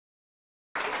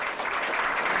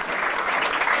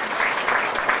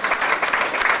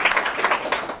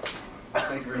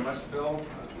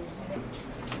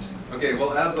Okay,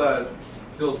 well, as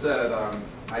Phil said,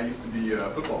 I used to be a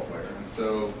football player, and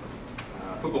so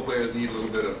football players need a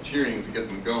little bit of cheering to get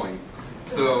them going.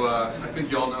 So I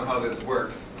think you all know how this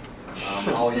works.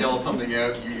 I'll yell something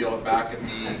out, you yell it back at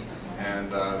me,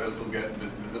 and this will get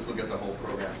the whole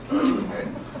program started.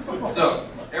 Okay. So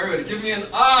everybody, give me an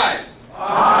I.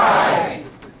 I.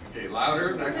 Okay,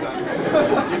 louder next time.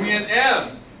 Okay. Give me an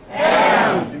M.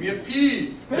 M. Give me a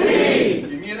P. P.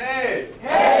 Give me an A.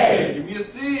 A. Give me a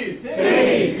C. C.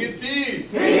 Give me a T.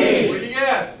 T. What do you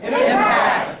get?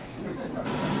 Impact.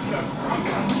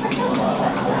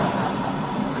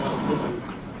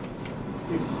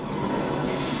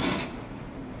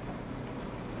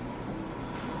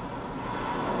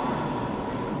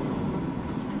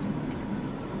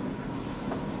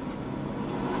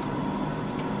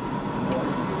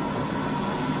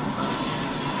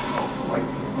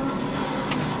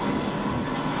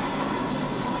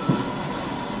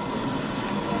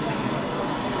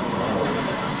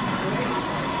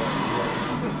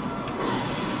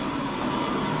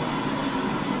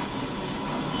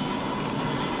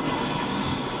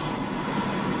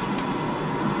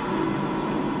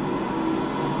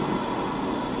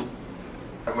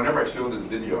 Whenever I show this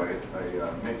video, I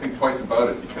may think twice about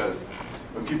it, because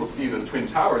when people see those twin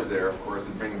towers there, of course,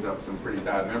 it brings up some pretty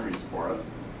bad memories for us.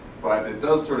 But it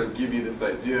does sort of give you this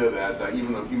idea that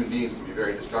even though human beings can be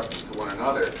very destructive to one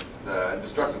another, the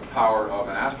destructive power of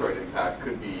an asteroid impact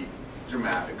could be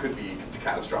dramatic, it could be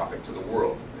catastrophic to the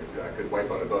world. It could wipe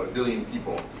out about 1 billion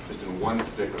people just in one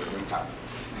particular impact.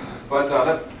 But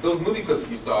those movie clips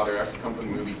that you saw there actually come from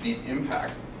the movie Deep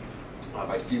Impact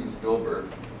by Steven Spielberg.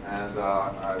 And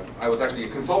I was actually a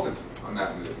consultant on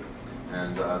that movie.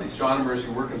 And the astronomers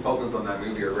who were consultants on that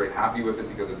movie are very happy with it,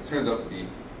 because it turns out to be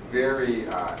very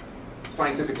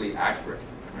scientifically accurate.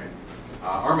 Right?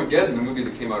 Armageddon, the movie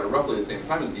that came out at roughly the same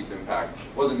time as Deep Impact,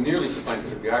 wasn't nearly so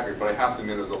scientifically accurate, but I have to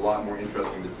admit it was a lot more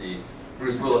interesting to see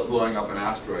Bruce Willis blowing up an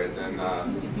asteroid than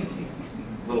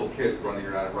little kids riding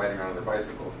around on their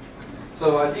bicycles.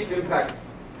 So Deep Impact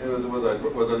was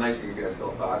a nice movie, I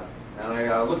still thought. And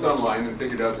I looked online and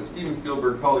figured out that Steven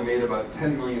Spielberg probably made about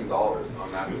 $10 million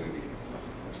on that movie.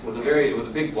 It was a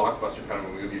big blockbuster kind of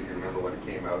a movie, if you remember when it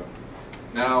came out.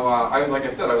 Now, like I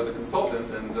said, I was a consultant,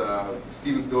 and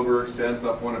Steven Spielberg sent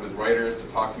up one of his writers to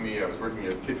talk to me. I was working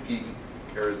at Kitt Peak,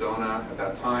 Arizona at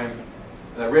that time.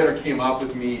 The writer came up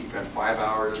with me. He spent 5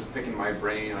 hours picking my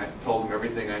brain. I told him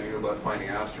everything I knew about finding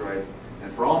asteroids.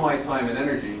 And for all my time and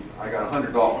energy, I got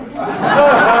 $100.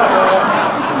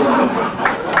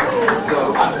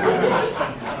 So,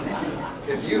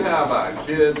 if you have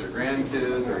kids or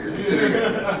grandkids, or you're considering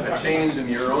a change in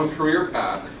your own career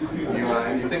path,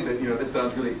 and you think that this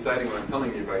sounds really exciting what I'm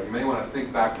telling you about, you may want to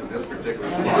think back to this particular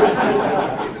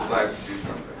slide when you decide to do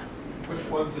something. Which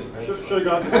one's it? Should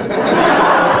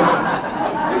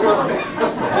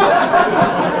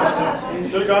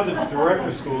have gone to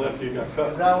director school after you got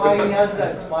cut. Is that why he has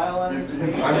that smile on his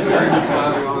face? I'm sure he's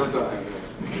smiling all the time.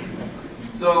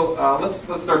 So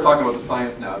let's start talking about the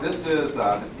science now. This is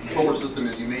the solar system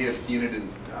as you may have seen it in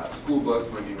school books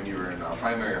when you were in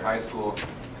primary or high school.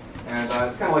 And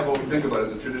it's kind of like what we think about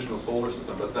as a traditional solar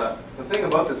system. But the thing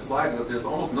about this slide is that there's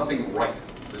almost nothing right.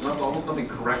 There's almost nothing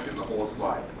correct in the whole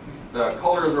slide. The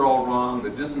colors are all wrong, the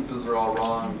distances are all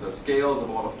wrong, the scales of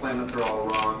all the planets are all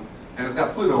wrong, and it's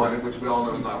got Pluto on it, which we all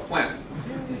know is not a planet.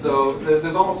 So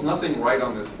there's almost nothing right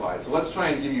on this slide. So let's try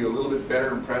and give you a little bit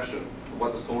better impression of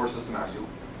what the solar system actually is.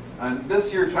 And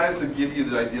this here tries to give you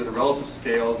the idea of the relative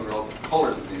scales and the relative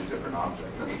colors of these different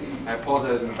objects. And I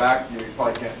apologize, in the back here, you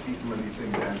probably can't see some of these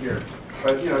things down here.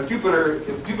 But Jupiter,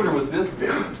 if Jupiter was this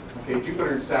big, okay,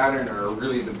 Jupiter and Saturn are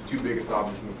really the two biggest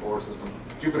objects in the solar system.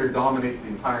 Jupiter dominates the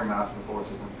entire mass of the solar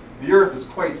system. The Earth is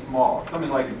quite small.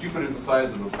 Something like if Jupiter is the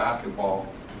size of a basketball,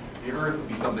 the Earth would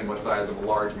be something the size of a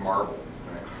large marble.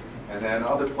 Right? And then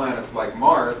other planets like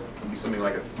Mars would be something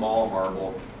like a small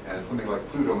marble, and something like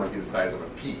Pluto might be the size of a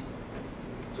pea.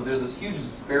 So there's this huge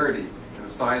disparity in the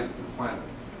sizes of the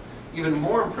planets. Even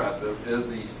more impressive is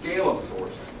the scale of the solar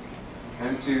system.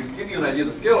 And to give you an idea of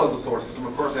the scale of the solar system,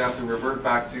 of course I have to revert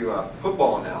back to a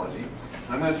football analogy.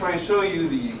 And I'm going to try and show you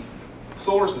the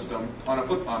solar system on a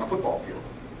football field.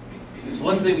 So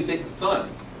let's say we take the sun,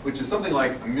 which is something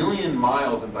like 1 million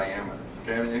miles in diameter.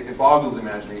 Okay, I mean, it boggles the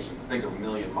imagination to think of 1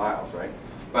 million miles, right?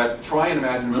 But try and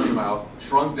imagine 1 million miles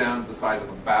shrunk down to the size of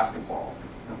a basketball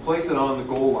and place it on the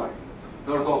goal line.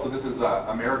 Notice also this is an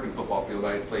American football field.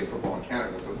 I played football in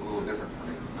Canada, so it's a little different for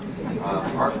me. We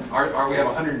have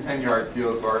a 110-yard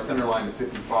field, so our center line is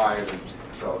 55, and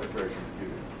so it's very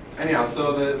confusing. Anyhow,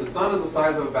 so the sun is the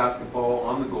size of a basketball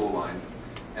on the goal line.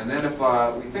 And then if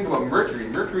we think about Mercury,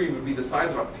 Mercury would be the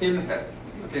size of a pinhead.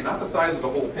 Okay, not the size of the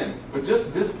whole pin, but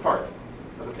just this part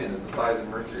of the pin is the size of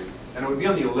Mercury. And it would be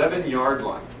on the 11-yard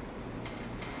line.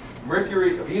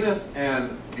 Mercury, Venus,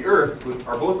 and the Earth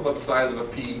are both about the size of a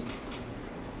pea,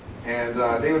 and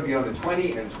they would be on the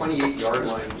 20 and 28-yard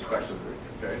line respectively.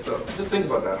 Okay, so just think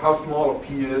about that. How small a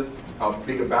pea is, how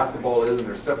big a basketball is, and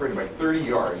they're separated by 30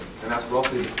 yards, and that's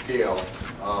roughly the scale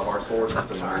of our solar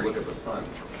system when we look at the sun.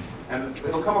 And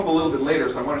it'll come up a little bit later,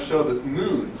 so I want to show this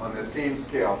moon on the same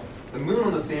scale. The moon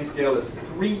on the same scale is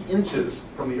 3 inches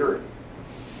from the Earth.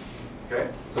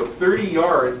 Okay? So 30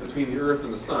 yards between the Earth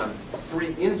and the sun,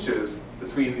 3 inches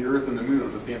between the Earth and the moon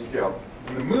on the same scale.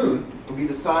 And the moon will be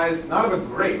the size, not of a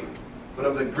grape, but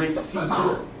of the grape seed.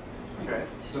 Okay?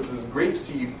 So it's this grape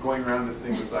seed going around this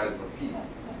thing the size of a pea.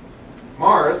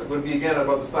 Mars would be, again,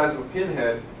 about the size of a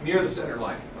pinhead near the center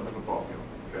line of the football field.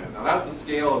 Okay? Now that's the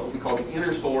scale of what we call the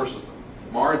inner solar system.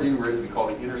 Mars inwards we call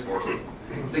the inner solar system.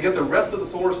 To get the rest of the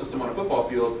solar system on a football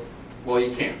field, well,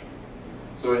 you can't.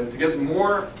 So to get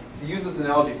more, to use this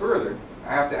analogy further,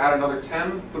 I have to add another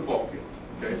 10 football fields.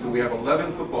 Okay, so we have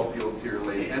 11 football fields here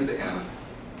laid end to end.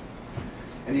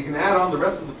 And you can add on the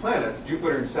rest of the planets,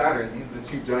 Jupiter and Saturn, these are the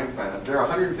 2 giant planets. They're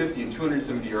 150 and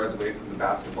 270 yards away from the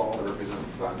basketball that represents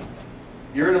the sun.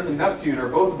 Uranus and Neptune are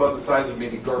both about the size of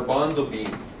maybe garbanzo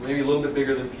beans, maybe a little bit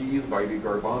bigger than peas, maybe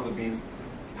garbanzo beans,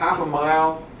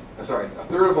 a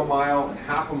third of a mile and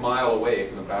half a mile away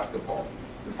from the basketball.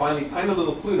 And finally, tiny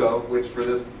little Pluto, which for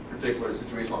this particular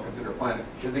situation I'll consider a planet,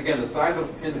 is again the size of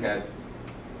a pinhead,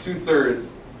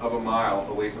 2/3 of a mile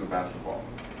away from the basketball.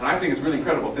 And I think it's really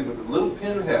incredible. Think that this little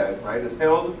pinhead, right, is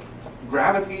held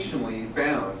gravitationally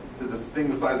bound to this thing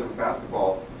the size of a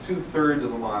basketball, 2/3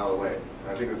 of a mile away.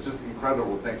 And I think it's just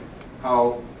incredible to think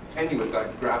how tenuous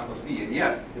that grasp must be, and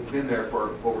yet it's been there for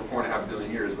over 4.5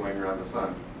 billion years going around the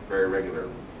sun very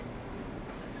regularly.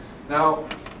 Now,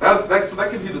 so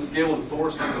that gives you the scale of the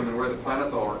solar system and where the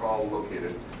planets are all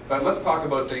located. But let's talk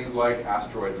about things like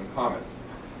asteroids and comets.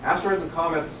 Asteroids and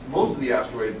comets, most of the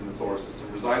asteroids in the solar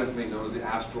system reside in something known as the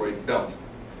asteroid belt.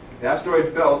 The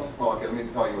asteroid belt, well, okay, let me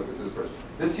tell you what this is first.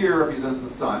 This here represents the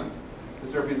sun.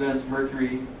 This represents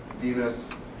Mercury, Venus,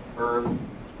 Earth,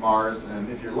 Mars, and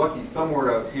if you're lucky,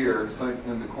 somewhere up here,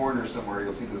 in the corner somewhere,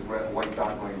 you'll see this red, white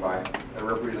dot going by that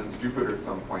represents Jupiter at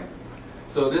some point.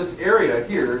 So this area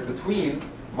here between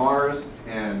Mars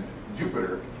and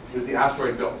Jupiter is the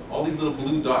asteroid belt. All these little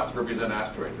blue dots represent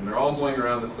asteroids, and they're all going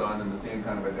around the sun in the same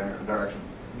kind of a direction.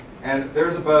 And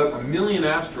there's about 1 million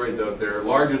asteroids out there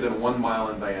larger than 1 mile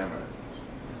in diameter.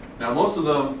 Now, most of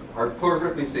them are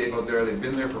perfectly safe out there. They've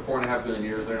been there for 4.5 billion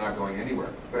years. They're not going anywhere.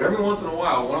 But every once in a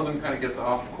while, one of them kind of gets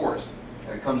off course,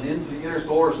 and it comes into the inner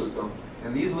solar system.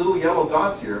 And these little yellow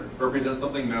dots here represent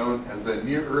something known as the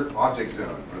Near-Earth Object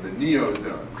Zone, or the NEO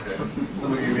zone. Okay?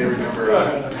 Some of you may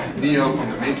remember Neo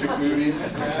from the Matrix movies.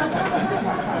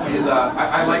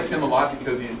 I like him a lot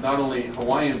because he's not only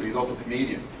Hawaiian, but he's also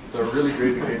Canadian. So a really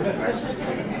great connection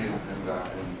between me and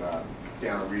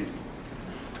Keanu Reeves.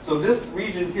 So this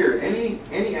region here,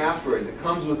 any asteroid that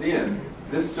comes within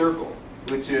this circle,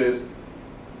 which is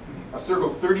a circle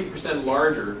 30%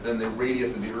 larger than the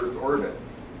radius of the Earth's orbit,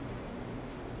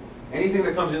 anything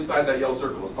that comes inside that yellow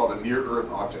circle is called a near-Earth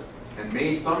object and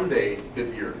may someday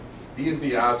hit the Earth. These are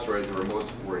the asteroids that we're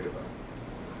most worried about.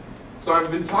 So I've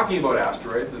been talking about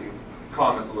asteroids and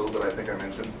comets a little bit, I think I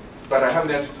mentioned, but I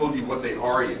haven't actually told you what they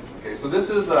are yet. Okay, so this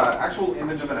is an actual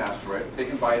image of an asteroid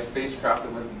taken by a spacecraft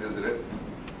that went to visit it.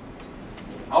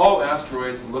 All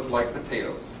asteroids look like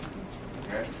potatoes.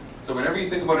 Okay? So whenever you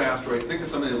think about an asteroid, think of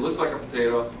something that looks like a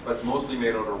potato, but it's mostly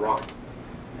made out of rock.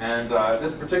 And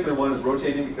this particular one is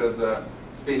rotating because the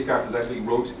spacecraft is actually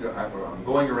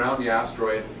going around the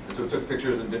asteroid, and so it took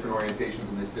pictures in different orientations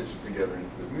and they stitched it together into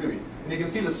this movie. And you can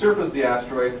see the surface of the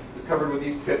asteroid is covered with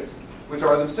these pits, which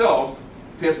are themselves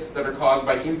pits that are caused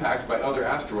by impacts by other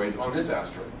asteroids on this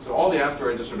asteroid. So all the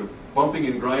asteroids are sort of bumping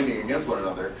and grinding against one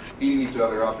another, beating each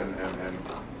other up and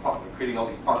creating all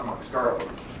these pockmarked scars on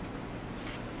them.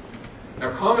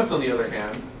 Now comets, on the other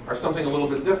hand, are something a little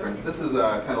bit different. This is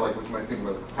kind of like what you might think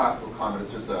about the classical comet.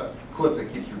 It's just a clip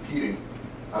that keeps repeating.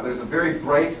 There's a very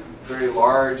bright, very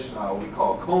large, what we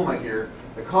call coma here.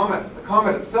 The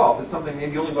comet itself is something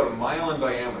maybe only about 1 mile in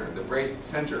diameter, the very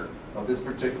center of this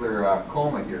particular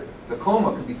coma here. The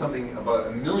coma could be something about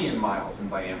 1 million miles in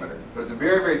diameter, but it's a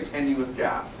very, very tenuous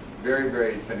gas. Very,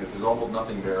 very tenuous. There's almost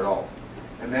nothing there at all.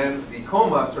 And then the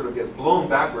coma sort of gets blown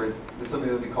backwards to something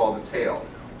that we call the tail.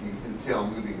 You can see the tail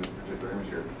moving in this particular image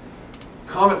here.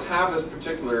 Comets have this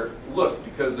particular look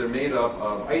because they're made up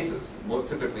of ices,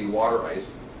 typically water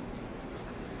ice.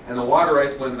 And the water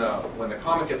ice, when the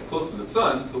comet gets close to the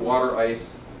sun, the water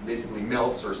ice basically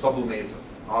melts or sublimates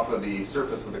off of the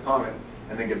surface of the comet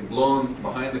and then gets blown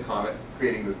behind the comet,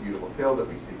 creating this beautiful tail that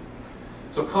we see.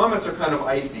 So comets are kind of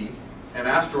icy, and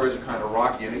asteroids are kind of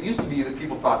rocky. And it used to be that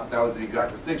people thought that that was the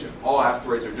exact distinction. All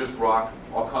asteroids are just rock,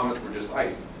 all comets were just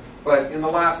ice. But in the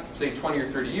last, say, 20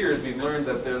 or 30 years, we've learned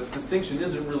that the distinction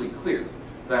isn't really clear.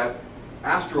 That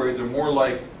asteroids are more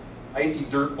like icy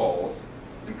dirt balls,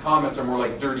 and comets are more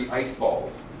like dirty ice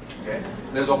balls. Okay?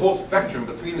 And there's a whole spectrum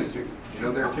between the two. You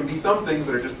know, there can be some things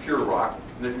that are just pure rock,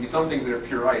 and there can be some things that are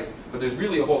pure ice, but there's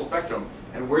really a whole spectrum,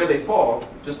 and where they fall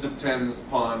just depends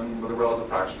upon the relative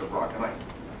fraction of rock and ice.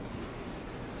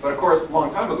 But of course, a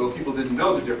long time ago, people didn't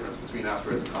know the difference between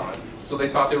asteroids and comets, so they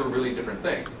thought they were really different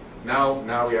things.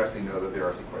 Now we actually know that they're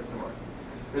actually quite similar.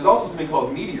 There's also something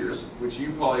called meteors, which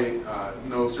you probably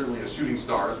know certainly as shooting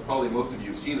stars. Probably most of you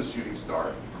have seen a shooting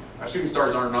star. Shooting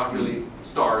stars are not really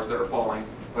stars that are falling,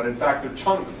 but in fact they're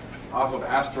chunks off of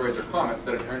asteroids or comets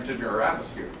that have entered our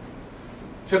atmosphere.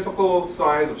 Typical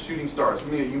size of shooting stars,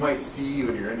 something that you might see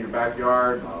when you're in your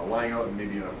backyard, lying out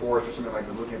maybe in a forest or something like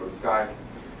this, looking at the sky,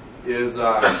 is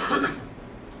the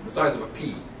size of a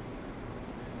pea.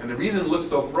 And the reason it looks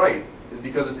so bright is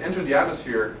because it's entered the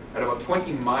atmosphere at about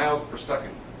 20 miles per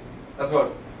second. That's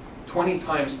about 20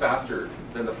 times faster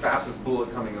than the fastest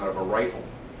bullet coming out of a rifle.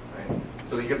 Right?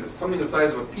 So you get this, something the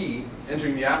size of a pea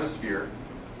entering the atmosphere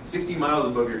 60 miles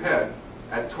above your head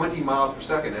at 20 miles per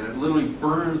second, and it literally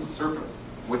burns the surface.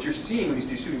 What you're seeing when you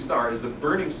see a shooting star is the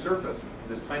burning surface of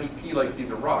this tiny pea-like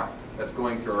piece of rock that's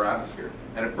going through our atmosphere.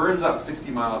 And it burns up 60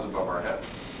 miles above our head.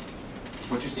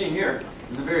 What you're seeing here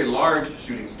is a very large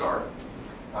shooting star.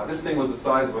 This thing was the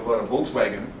size of about a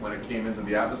Volkswagen when it came into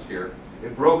the atmosphere.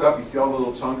 It broke up. You see all the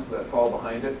little chunks that fall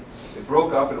behind it. It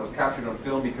broke up and it was captured on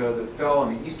film because it fell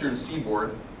on the eastern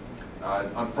seaboard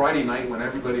on Friday night when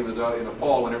everybody was out in the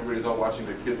fall, when everybody was out watching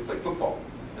their kids play football.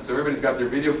 And so everybody's got their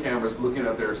video cameras looking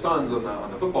at their sons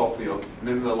on the football field, and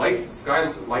then the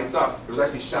sky lights up. There was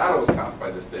actually shadows cast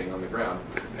by this thing on the ground.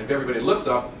 And everybody looks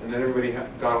up, and then everybody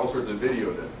got all sorts of video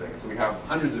of this thing. So we have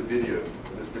hundreds of videos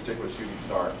of this particular shooting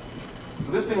star.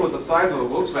 So this thing was the size of a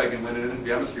Volkswagen when it entered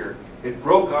the atmosphere. It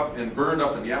broke up and burned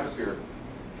up in the atmosphere,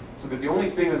 so that the only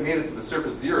thing that made it to the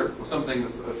surface of the Earth was something,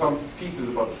 some pieces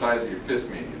about the size of your fist,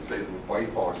 maybe the size of a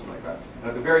baseball or something like that. And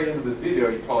at the very end of this video,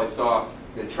 you probably saw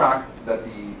the track that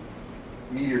the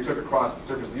meteor took across the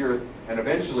surface of the Earth, and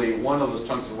eventually one of those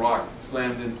chunks of rock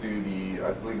slammed into the,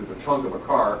 I believe it was the trunk of a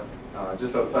car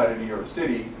just outside of New York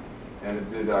City, and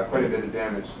it did quite a bit of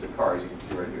damage to the car, as you can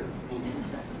see right here.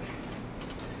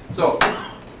 So,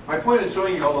 my point in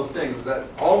showing you all those things is that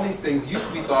all these things used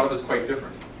to be thought of as quite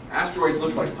different. Asteroids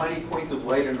looked like tiny points of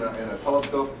light in a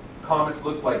telescope. Comets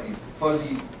looked like these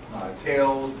fuzzy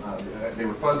tails. They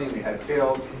were fuzzy and they had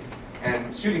tails.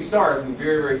 And shooting stars move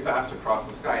very, very fast across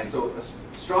the sky. And so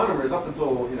astronomers, up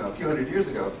until a few hundred years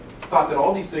ago, thought that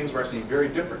all these things were actually very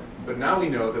different. But now we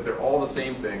know that they're all the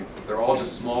same thing. They're all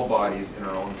just small bodies in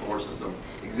our own solar system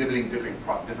exhibiting different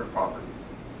properties.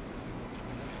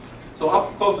 So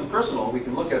up close and personal, we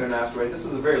can look at an asteroid. This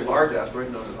is a very large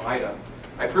asteroid known as Ida.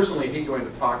 I personally hate going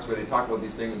to talks where they talk about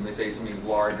these things and they say something's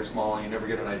large or small and you never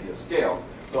get an idea of scale.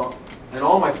 So in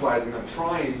all my slides, I'm going to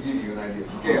try and give you an idea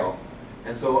of scale.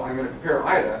 And so I'm going to compare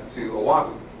Ida to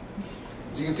Oahu.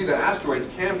 So you can see that asteroids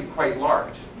can be quite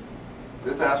large.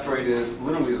 This asteroid is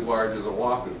literally as large as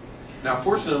Oahu. Now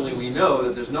fortunately, we know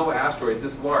that there's no asteroid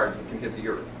this large that can hit the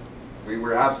Earth.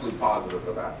 We're absolutely positive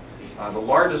of that. The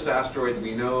largest asteroid that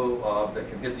we know of that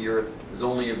can hit the Earth is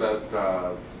only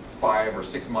about 5 or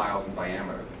 6 miles in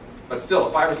diameter. But still,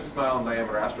 a 5 or 6 mile in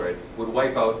diameter asteroid would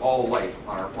wipe out all life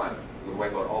on our planet. It would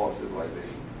wipe out all of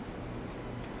civilization.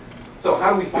 So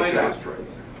how do we find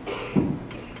asteroids?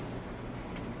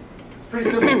 It's a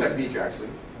pretty simple technique, actually.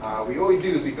 What we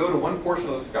do is we go to one portion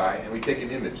of the sky and we take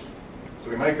an image. So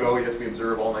we might go, yes, we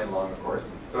observe all night long, of course.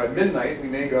 So at midnight, we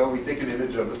may go, we take an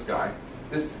image of the sky.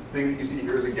 This thing that you see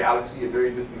here is a galaxy, a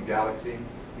very distant galaxy.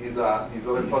 These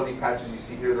other fuzzy patches you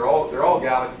see here, they're all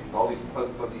galaxies, all these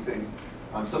fuzzy things.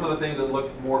 Some of the things that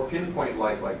look more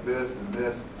pinpoint-like this and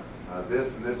this,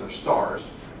 this and this are stars.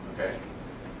 Okay,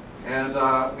 and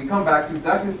we come back to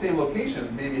exactly the same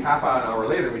location, maybe half an hour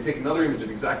later, and we take another image of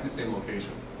exactly the same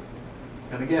location.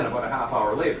 And again, about a half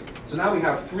hour later. So now we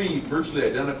have 3 virtually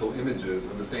identical images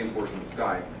of the same portion of the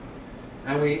sky,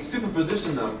 and we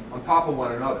superposition them on top of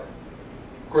one another.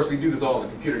 Of course, we do this all on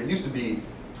the computer. It used to be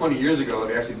 20 years ago,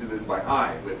 they actually did this by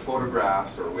eye with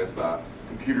photographs or with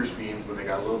computer screens when they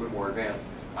got a little bit more advanced.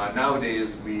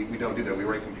 Nowadays, we don't do that. We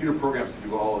write computer programs to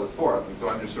do all of this for us, and so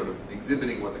I'm just sort of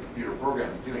exhibiting what the computer program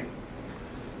is doing.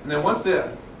 And then once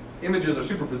the images are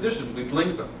superpositions, we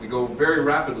blink them. We go very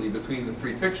rapidly between the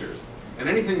three pictures. And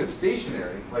anything that's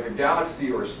stationary, like a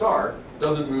galaxy or a star,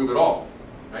 doesn't move at all.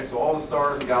 Right? So all the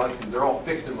stars and galaxies, they're all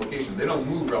fixed in location. They don't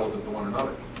move relative to one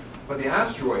another. But the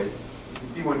asteroids, you can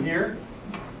see one here,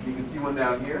 you can see one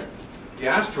down here. The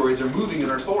asteroids are moving in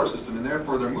our solar system, and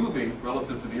therefore they're moving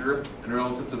relative to the Earth and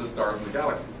relative to the stars and the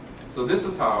galaxies. So this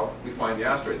is how we find the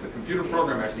asteroids. The computer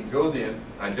program actually goes in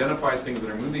and identifies things that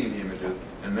are moving in the images,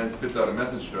 and then spits out a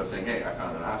message to us saying, hey, I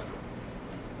found an asteroid.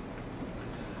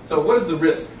 So what is the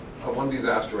risk of one of these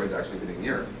asteroids actually hitting the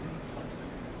Earth?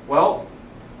 Well,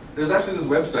 there's actually this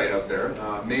website out there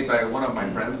made by one of my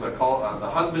friends, the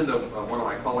husband of one of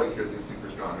my colleagues here at the Institute for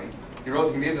Astronomy.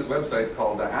 He made this website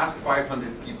called Ask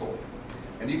 500 People.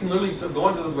 And you can literally go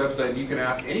onto this website and you can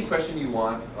ask any question you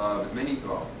want of as many,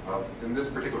 in this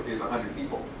particular case, 100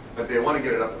 people. But they want to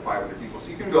get it up to 500 people.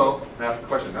 So you can go and ask the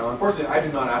question. Now, unfortunately, I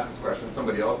did not ask this question.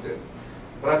 Somebody else did.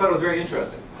 But I thought it was very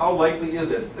interesting. How likely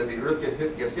is it that the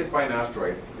Earth gets hit by an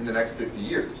asteroid in the next 50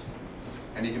 years?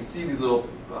 And you can see these little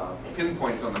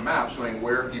pinpoints on the map showing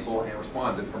where people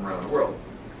responded from around the world.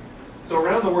 So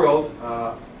around the world,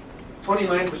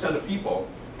 29% of people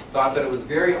thought that it was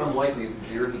very unlikely that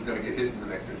the Earth is going to get hit in the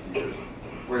next 50 years,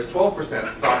 whereas 12%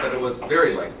 thought that it was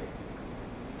very likely.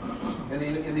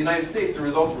 In the United States, the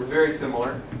results were very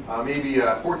similar. Maybe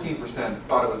 14%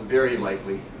 thought it was very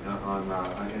likely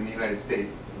in the United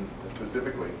States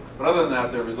specifically. But other than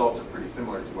that, the results are pretty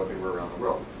similar to what they were around the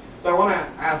world. So I want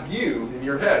to ask you, in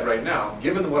your head right now,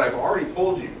 given what I've already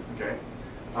told you, okay,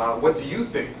 what do you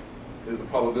think is the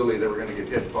probability that we're going to get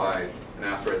hit by an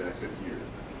asteroid in the next 50 years?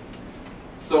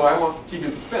 So I won't keep you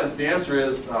in suspense. The answer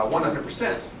is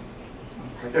 100%.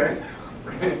 Okay?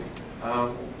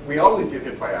 We always get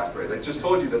hit by asteroids. I just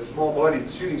told you that small bodies,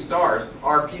 the shooting stars,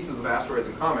 are pieces of asteroids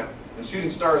and comets, and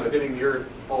shooting stars are hitting the Earth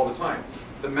all the time.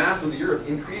 The mass of the Earth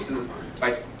increases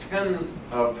by tens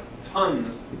of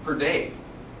tons per day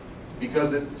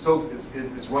because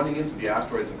it's running into the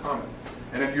asteroids and comets.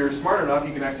 And if you're smart enough,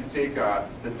 you can actually take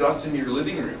the dust in your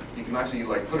living room. You can actually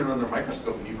put it under a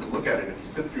microscope and you can look at it. If you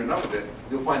sift through enough of it,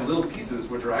 you'll find little pieces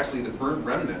which are actually the burnt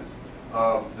remnants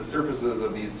of the surfaces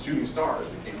of these shooting stars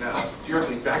that came down. So you're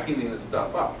actually vacuuming this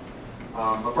stuff up.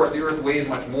 Of course, the Earth weighs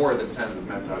much more than tens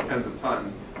of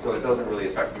tons, so it doesn't really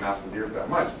affect the mass of the Earth that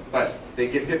much. But we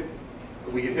get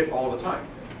hit all the time.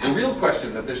 The real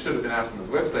question that this should have been asked on this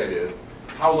website is,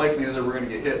 how likely is it we're going to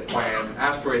get hit by an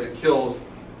asteroid that kills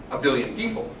 1 billion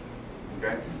people?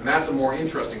 Okay? And that's a more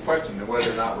interesting question than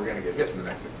whether or not we're going to get hit in the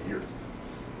next 50 years.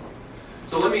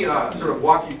 So let me sort of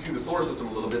walk you through the solar system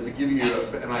a little bit to give you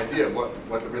an idea of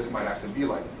what the risk might actually be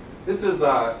like. This is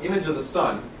an image of the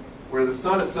sun, where the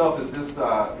sun itself is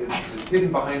is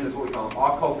hidden behind this what we call an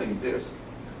occulting disk.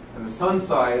 And the sun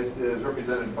size is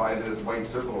represented by this white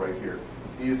circle right here.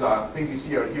 These things you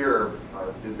see out here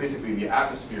is basically the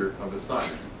atmosphere of the sun.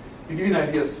 To give you an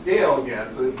idea of scale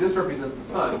again, so if this represents the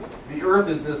sun, the Earth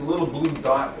is this little blue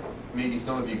dot. Maybe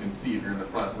some of you can see if you're in the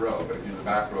front row, but if you're in the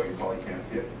back row, you probably can't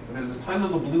see it. And there's this tiny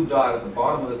little blue dot at the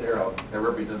bottom of this arrow that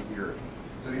represents the Earth.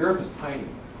 So the Earth is tiny.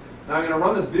 Now I'm going to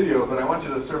run this video, but I want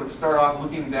you to sort of start off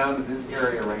looking down at this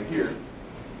area right here.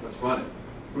 Let's run it.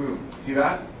 Boom. See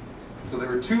that? So there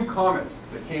were 2 comets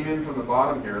that came in from the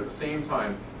bottom here at the same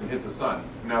time and hit the sun.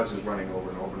 And now it's just running over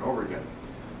and over and over again.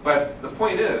 But the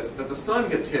point is that the sun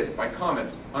gets hit by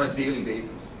comets on a daily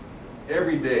basis.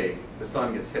 Every day, the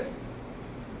sun gets hit.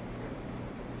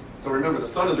 So remember, the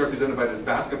sun is represented by this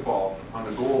basketball on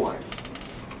the goal line.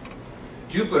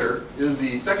 Jupiter is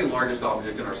the second largest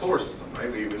object in our solar system,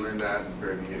 right? We learned that in the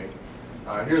very beginning.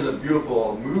 Here's a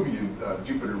beautiful movie of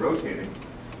Jupiter rotating.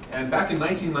 And back in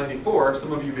 1994,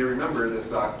 some of you may remember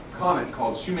this comet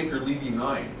called Shoemaker-Levy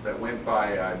 9 that went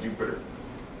by Jupiter.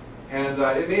 And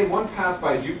it made one pass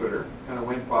by Jupiter, kind of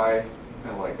went by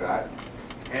kind of like that.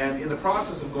 And in the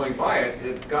process of going by it,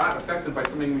 it got affected by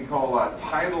something we call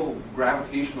tidal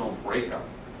gravitational breakup.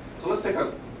 So let's take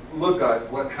a look at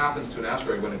what happens to an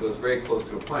asteroid when it goes very close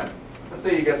to a planet. Let's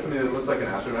say you get something that looks like an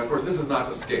asteroid. And of course, this is not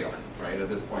to scale, right? At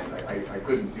this point, I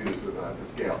couldn't do this to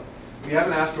scale. We have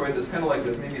an asteroid that's kind of like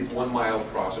this. Maybe it's 1 mile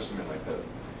across or something like this.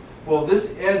 Well,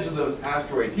 this edge of the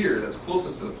asteroid here that's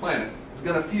closest to the planet is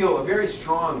going to feel a very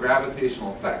strong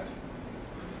gravitational effect.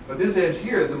 But this edge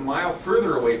here is a mile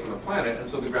further away from the planet, and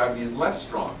so the gravity is less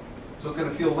strong. So it's going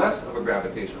to feel less of a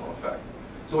gravitational effect.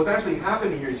 So what's actually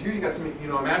happening here is here you've got something,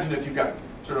 imagine if you've got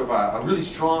sort of a really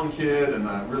strong kid and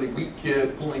a really weak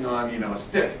kid pulling on, a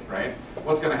stick, right?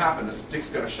 What's going to happen? The stick's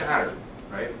going to shatter,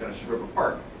 right? It's going to rip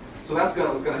apart. So that's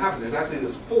what's going to happen. There's actually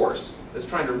this force that's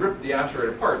trying to rip the asteroid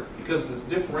apart because of this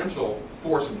differential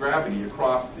force of gravity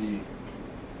across the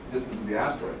distance of the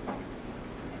asteroid.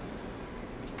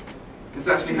 this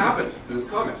actually happened to this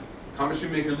comet. Comet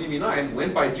Shoemaker Levy 9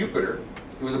 went by Jupiter.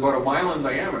 It was about a mile in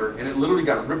diameter, and it literally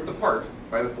got ripped apart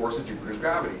by the force of Jupiter's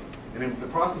gravity. And in the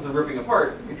process of ripping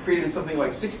apart, it created something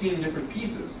like 16 different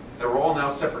pieces that were all now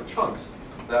separate chunks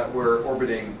that were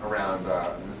orbiting around,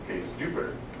 in this case,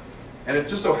 Jupiter. And it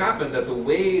just so happened that the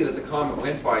way that the comet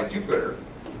went by Jupiter,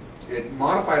 it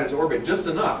modified its orbit just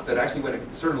enough that actually when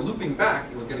it started looping back,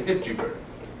 it was going to hit Jupiter.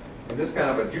 And this kind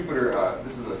of a Jupiter,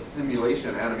 this is a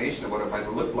simulation, animation of what it might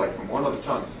have looked like from one of the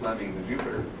chunks slamming into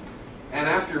Jupiter. And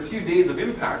after a few days of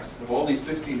impacts of all these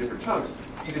 16 different chunks,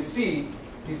 you can see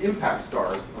these impact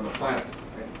stars on the planet.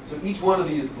 Right? So each one of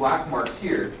these black marks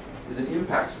here is an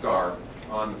impact star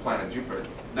on the planet Jupiter.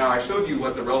 Now I showed you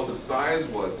what the relative size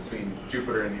was between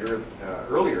Jupiter and the Earth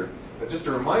earlier, but just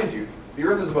to remind you, the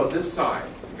Earth is about this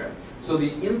size. Okay? So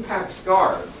the impact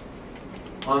stars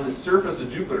on the surface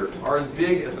of Jupiter are as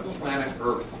big as the planet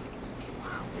Earth.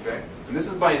 Okay? And this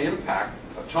is by an impact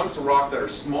of chunks of rock that are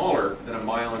smaller than a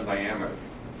mile in diameter.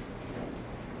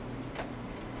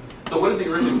 So what is the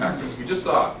Earth impact? We just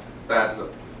saw that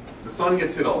the Sun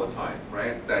gets hit all the time,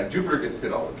 right? That Jupiter gets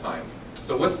hit all the time.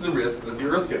 So what's the risk that the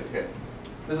Earth gets hit?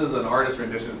 This is an artist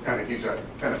rendition. It's kind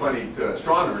of funny to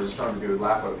astronomers. Astronomers would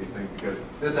laugh at these things because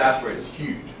this asteroid is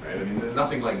huge, right? I mean, there's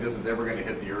nothing like this is ever going to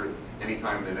hit the Earth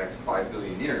anytime in the next 5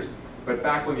 billion years. But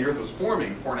back when the Earth was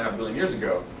forming 4.5 billion years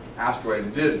ago, asteroids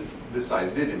this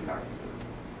size did impact the Earth.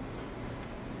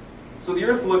 So the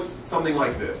Earth looks something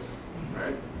like this,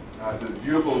 right? It's this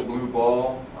beautiful blue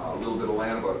ball, a little bit of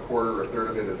land, about a quarter or a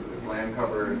third of it is land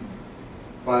covered.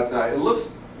 But it looks,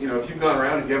 you know, if you've gone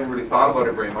around, if you haven't really thought about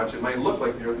it very much, it might look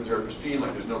like the Earth is very pristine,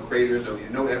 like there's no craters,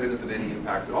 no evidence of any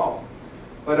impacts at all.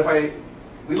 But if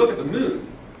we look at the moon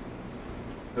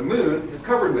is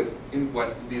covered with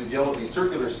these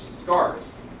circular scars.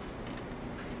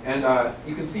 And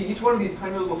you can see each one of these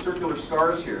tiny little circular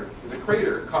scars here is a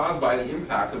crater caused by the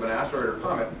impact of an asteroid or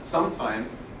comet sometime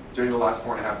during the last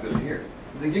 4.5 billion years.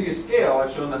 To give you a scale,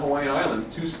 I've shown the Hawaiian Islands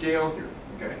to scale here.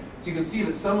 Okay? So you can see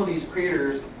that some of these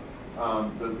craters,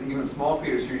 the even small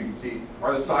craters here you can see,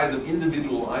 are the size of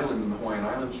individual islands in the Hawaiian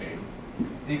Island chain.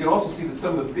 And you can also see that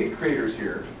some of the big craters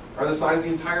here are the size of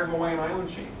the entire Hawaiian Island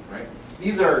chain. Right?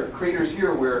 These are craters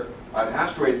here where an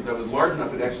asteroid that was large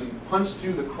enough it actually punched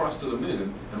through the crust of the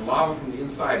moon, and lava from the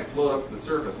inside flowed up to the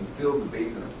surface and filled the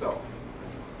basin itself.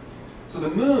 So the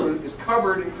moon is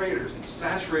covered in craters. It's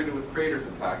saturated with craters,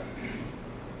 in fact.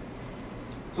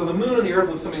 So the moon and the Earth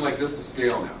look something like this to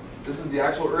scale now. This is the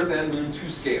actual Earth and moon to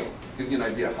scale. Gives you an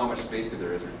idea of how much space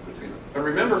there is between them. But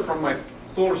remember from my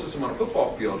solar system on a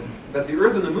football field that the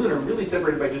Earth and the moon are really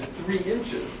separated by just 3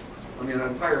 inches on the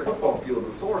entire football field of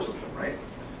the solar system, right?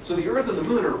 So the Earth and the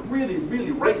moon are really,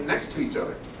 really right next to each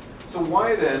other. So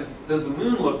why then does the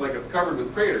moon look like it's covered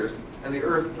with craters and the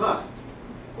Earth not?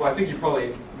 Well, I think you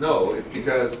probably know it's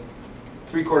because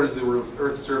 3/4 of the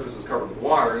Earth's surface is covered with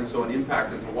water, and so an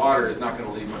impact into water is not going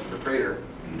to leave much of a crater.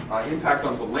 Impact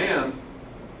onto land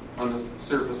on the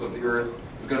surface of the Earth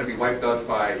is going to be wiped out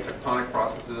by tectonic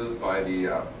processes, by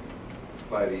the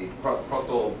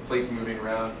crustal plates moving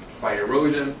around, by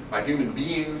erosion, by human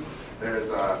beings. There's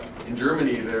in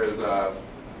Germany there is a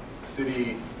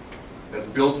city that's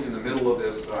built in the middle of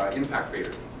this impact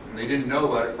crater. And they didn't know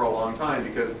about it for a long time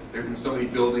because there have been so many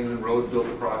buildings and roads built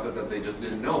across it that they just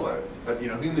didn't know about it. But you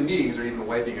know, human beings are even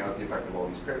wiping out the effect of all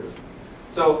these craters.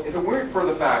 So if it weren't for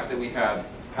the fact that we have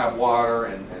water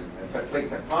and plate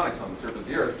tectonics on the surface of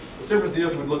the Earth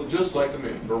would look just like the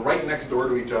moon. We're right next door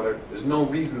to each other. There's no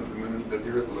reason that the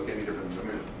Earth would look any different than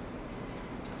the moon.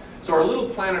 So our little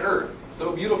planet Earth,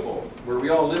 so beautiful, where we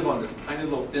all live on this tiny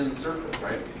little thin surface,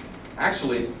 right?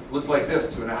 Actually looks like this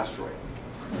to an asteroid.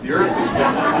 The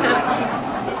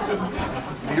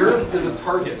Earth is a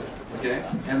target, okay?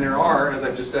 And there are, as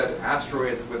I've just said,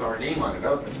 asteroids with our name on it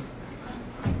out there.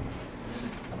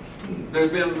 There's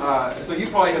been, so you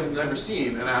probably have never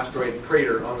seen an asteroid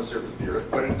crater on the surface of the Earth,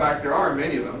 but in fact there are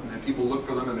many of them, and people look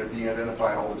for them and they're being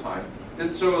identified all the time.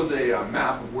 This shows a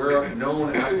map of where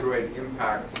known asteroid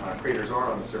impact craters are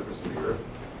on the surface of the Earth.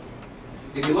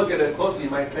 If you look at it closely, you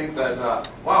might think that,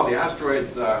 wow, the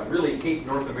asteroids really hate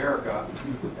North America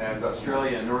and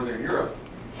Australia and Northern Europe,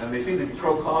 and they seem to be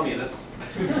pro-communist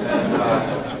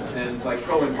and like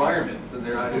pro-environment, and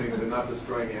they're not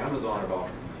destroying the Amazon at all.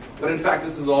 But in fact,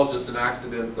 this is all just an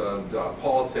accident of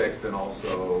politics and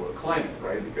also climate,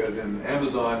 right? Because in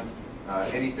Amazon,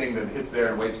 anything that hits there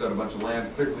and wipes out a bunch of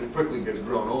land quickly gets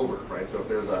grown over, right? So if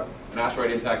there's an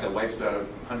asteroid impact that wipes out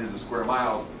hundreds of square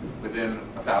miles, within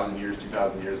 1,000 years,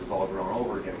 2,000 years, it's all grown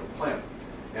over again with plants.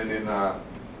 And in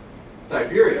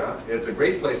Siberia, it's a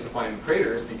great place to find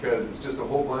craters because it's just a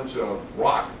whole bunch of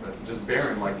rock that's just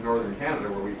barren, like northern Canada,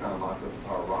 where we found lots of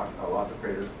rock, lots of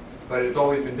craters. But it's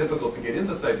always been difficult to get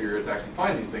into Siberia to actually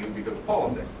find these things because of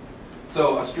politics.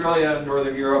 So Australia,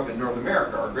 Northern Europe, and North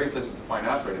America are great places to find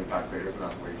asteroid impact craters, and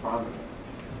that's where you found them.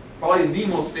 Probably the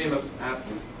most famous to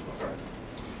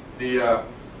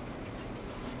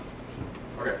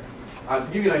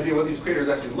give you an idea what these craters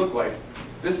actually look like,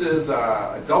 this is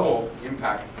a double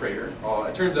impact crater.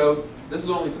 It turns out this is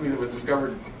only something that was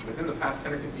discovered within the past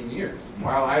 10 or 15 years.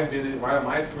 While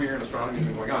my career in astronomy has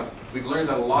been going on, we've learned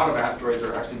that a lot of asteroids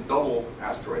are actually double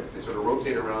asteroids. They sort of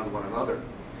rotate around one another.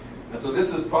 And so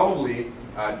this is probably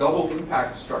a double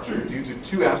impact structure due to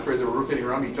two asteroids that were rotating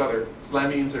around each other,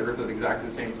 slamming into Earth at exactly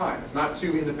the same time. It's not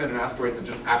two independent asteroids that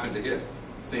just happen to hit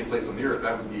the same place on the Earth.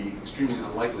 That would be extremely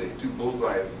unlikely. Two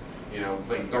bullseyes,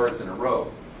 playing darts in a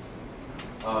row.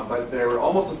 But they were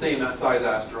almost the same size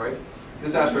asteroid.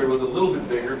 This asteroid was a little bit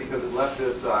bigger because it left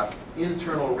this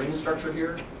internal ring structure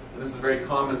here. And this is a very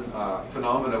common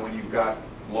phenomena when you've got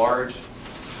large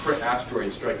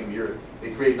asteroids striking the Earth. They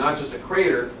create not just a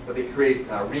crater, but they create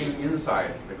a ring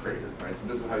inside the crater. Right? So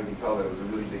this is how you can tell that it was a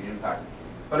really big impact.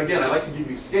 But again, I like to give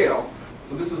you scale.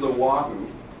 So this is a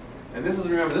wahoo. And this is,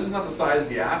 remember, this is not the size of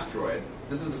the asteroid.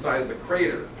 This is the size of the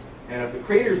crater. And if the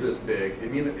crater's this big,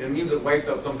 it means it wiped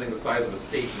out something the size of a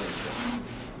state Lincoln.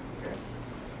 Okay?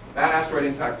 That asteroid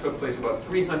impact took place about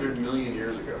 300 million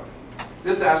years ago.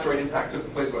 This asteroid impact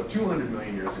took place about 200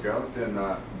 million years ago. It's in,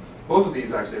 both of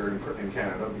these actually are in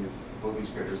Canada, both these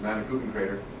craters, Manitoulin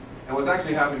crater. And what's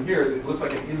actually happened here is it looks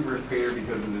like an inverse crater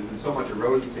because there's so much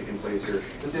erosion taking place here.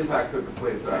 This impact took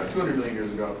place 200 million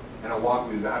years ago, and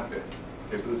Oahu is that big.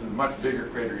 Okay, so this is a much bigger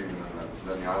crater even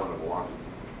than the island of Oahu.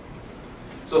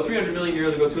 So 300 million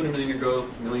years ago, 200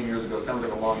 million years ago sounds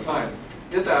like a long time.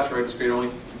 This asteroid was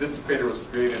created this crater was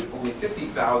created only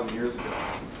 50,000 years ago.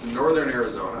 It's in northern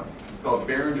Arizona. It's called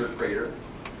Barringer Crater.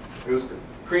 It was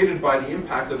created by the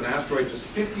impact of an asteroid just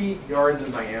 50 yards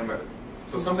in diameter.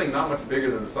 So something not much bigger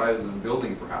than the size of this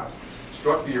building, perhaps,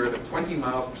 struck the Earth at 20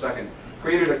 miles per second,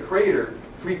 created a crater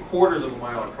 3/4 of a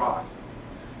mile across.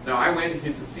 Now, I went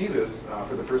to see this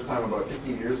for the first time about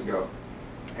 15 years ago,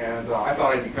 and I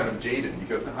thought I'd be kind of jaded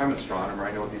because I'm an astronomer,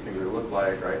 I know what these things are going to look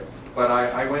like, right? But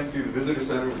I went to the visitor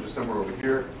center, which is somewhere over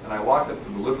here, and I walked up to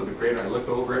the lip of the crater, and I looked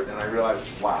over it, and I realized,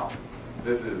 wow,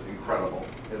 this is incredible.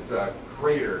 It's a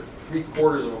crater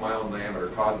 3/4 of a mile in diameter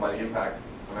caused by the impact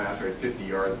of an asteroid 50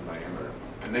 yards in diameter.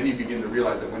 And then you begin to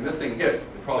realize that when this thing hit,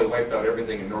 it probably wiped out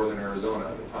everything in northern Arizona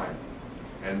at the time.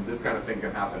 And this kind of thing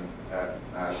can happen at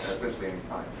essentially any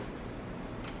time.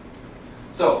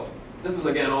 So, this is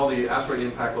again all the asteroid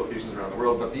impact locations around the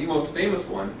world, but the most famous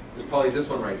one is probably this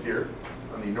one right here,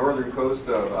 on the northern coast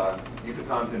of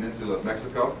Yucatan Peninsula of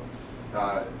Mexico.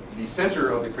 The center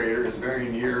of the crater is very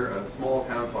near a small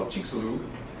town called Chicxulub,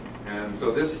 and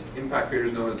so this impact crater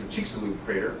is known as the Chicxulub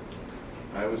crater.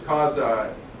 It was caused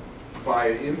by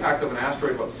the impact of an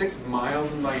asteroid about 6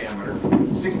 miles in diameter,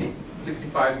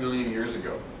 65 million years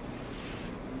ago.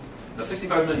 Now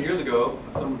 65 million years ago,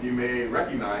 some of you may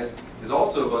recognize, is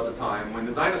also about the time when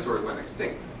the dinosaurs went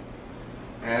extinct.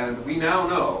 And we now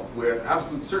know with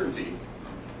absolute certainty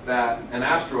that an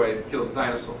asteroid killed the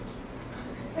dinosaurs.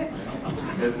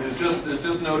 There's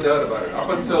just no doubt about it. Up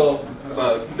until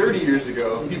about 30 years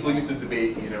ago, people used to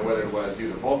debate, whether it was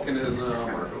due to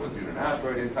volcanism, or if it was due to an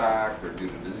asteroid impact, or due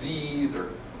to disease,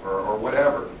 or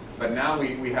whatever. But now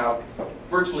we have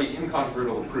virtually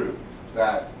incontrovertible proof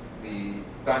that the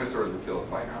dinosaurs were killed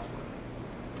by an asteroid.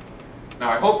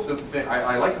 Now,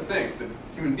 I like to think that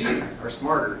human beings are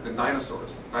smarter than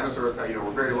dinosaurs. Dinosaurs,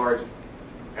 were very large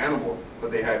animals,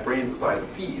 but they had brains the size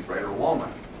of peas, right, or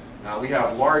walnuts. Now, we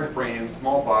have large brains,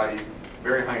 small bodies,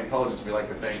 very high intelligence, we like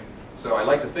to think. So I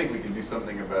like to think we can do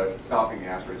something about stopping the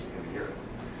asteroids from hitting the Earth.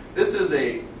 This is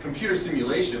a computer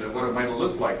simulation of what it might have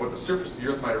looked like, what the surface of the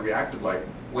Earth might have reacted like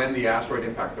when the asteroid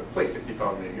impact took place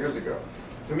 65 million years ago.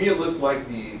 To me, it looks like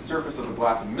the surface of a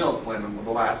glass of milk when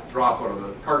the last drop out of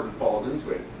the carton falls into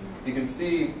it. You can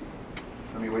see,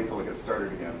 let me wait till it gets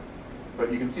started again,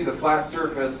 but you can see the flat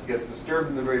surface gets disturbed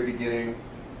in the very beginning.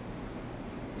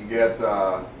 You get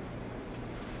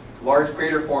large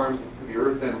crater forms, the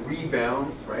Earth then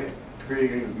rebounds, right,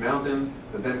 creating this mountain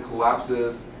that then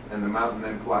collapses, and the mountain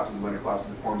then collapses. When it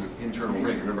collapses, it forms this internal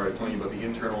ring. Remember I told you about the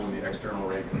internal and the external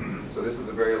rings. So this is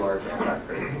a very large impact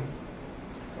crater.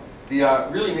 The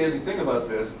really amazing thing about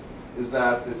this is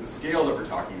the scale that we're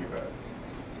talking about.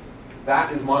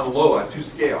 That is Mauna Loa to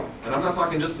scale. And I'm not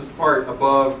talking just this part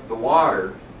above the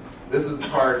water. This is the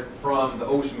part from the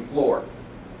ocean floor.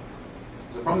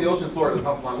 So from the ocean floor to the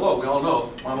top of Mauna Loa, we all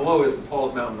know Mauna Loa is the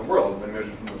tallest mountain in the world when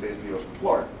measured from the base of the ocean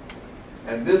floor.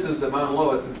 And this is the Mauna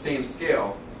Loa to the same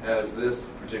scale as this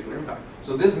particular impact.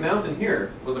 So this mountain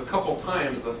here was a couple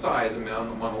times the size of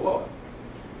Mauna Loa.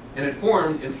 And it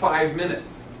formed in 5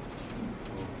 minutes.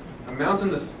 A mountain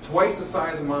that's twice the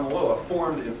size of Mauna Loa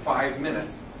formed in 5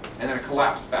 minutes, and then it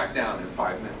collapsed back down in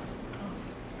 5 minutes.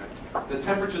 Okay. The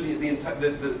temperature,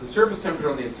 the surface temperature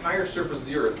on the entire surface of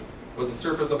the Earth was the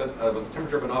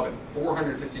temperature of an oven,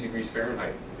 450 degrees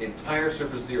Fahrenheit. The entire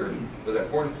surface of the Earth was at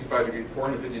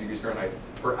 450 degrees Fahrenheit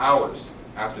for hours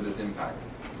after this impact.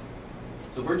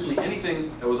 So virtually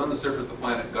anything that was on the surface of the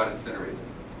planet got incinerated.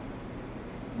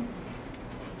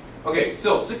 Okay,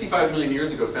 so 65 million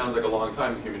years ago sounds like a long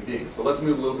time to human beings. So let's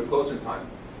move a little bit closer in time.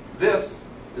 This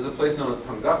is a place known as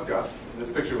Tunguska. This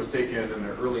picture was taken in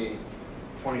the early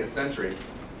 20th century.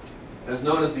 And it's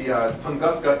known as the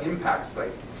Tunguska impact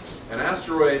site. An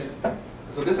asteroid,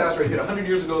 so this asteroid hit 100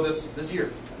 years ago this year,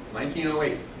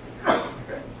 1908.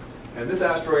 Okay. And this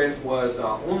asteroid was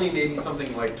only maybe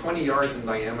something like 20 yards in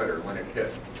diameter when it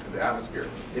hit the atmosphere.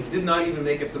 It did not even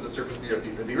make it to the surface of the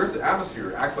Earth. The Earth's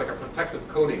atmosphere acts like a protective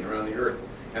coating around the Earth,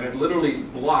 and it literally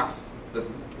blocks the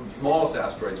smallest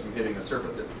asteroids from hitting the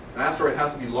surface. An asteroid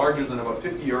has to be larger than about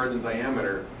 50 yards in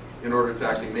diameter in order to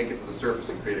actually make it to the surface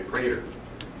and create a crater.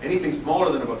 Anything smaller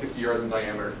than about 50 yards in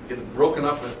diameter gets broken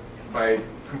up by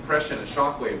compression and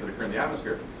shock waves that occur in the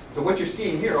atmosphere. So what you're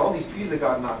seeing here, all these trees that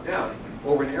got knocked down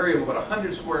over an area of about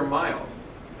 100 square miles.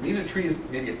 And these are trees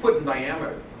maybe a foot in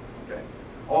diameter. Okay?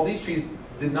 All these trees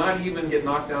did not even get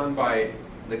knocked down by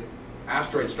the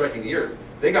asteroid striking the Earth.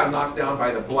 They got knocked down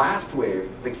by the blast wave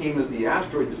that came as the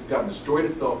asteroid just got destroyed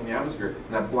itself in the atmosphere,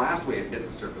 and that blast wave hit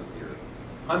the surface of the Earth.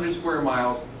 100 square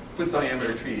miles, foot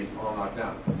diameter trees, all knocked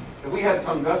down. If we had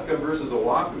Tunguska versus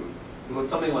Oahu, it would look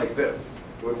something like this.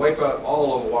 It would wipe out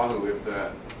all of Oahu if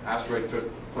the asteroid took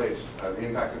place, the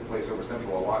impact took place over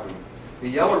central Oahu. The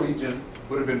yellow region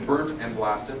would have been burnt and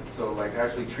blasted, so like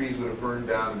actually trees would have burned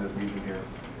down in this region here.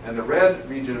 And the red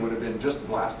region would have been just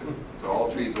blasted, so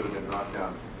all trees would have been knocked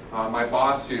down. My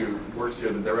boss who works here,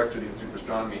 the director of the Institute for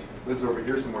Astronomy, lives over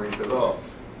here somewhere. He says, oh,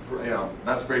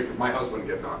 that's great because my house wouldn't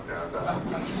get knocked down.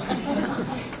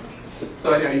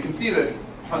 So yeah, you can see that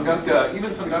Tunguska,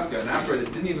 even Tunguska, an asteroid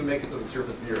that didn't even make it to the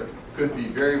surface of the Earth, could be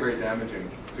very, very damaging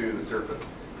to the surface.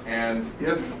 And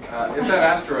if that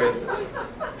asteroid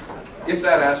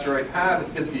had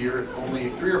hit the Earth only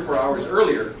 3 or 4 hours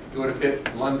earlier, it would have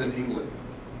hit London, England,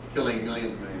 killing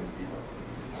millions and millions of people.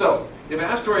 So if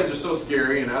asteroids are so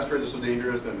scary and asteroids are so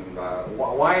dangerous, and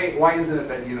why isn't it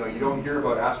that you don't hear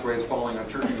about asteroids falling on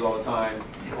churches all the time,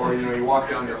 or you walk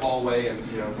down your hallway and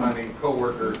find a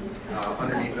coworker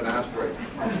underneath an asteroid?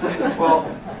 Well,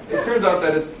 it turns out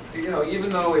that it's even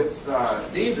though it's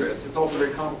dangerous, it's also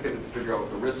very complicated to figure out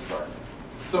what the risks are.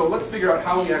 So let's figure out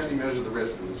how we actually measure the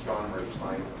risk as astronomers or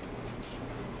scientists.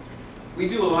 We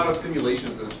do a lot of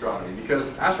simulations in astronomy because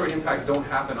asteroid impacts don't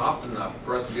happen often enough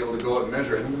for us to be able to go out and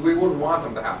measure it. And we wouldn't want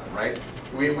them to happen, right?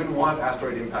 We wouldn't want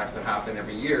asteroid impacts to happen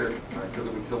every year because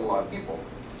it would kill a lot of people.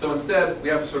 So instead, we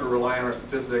have to sort of rely on our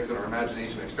statistics and our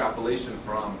imagination and extrapolation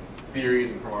from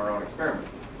theories and from our own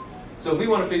experiments. So if we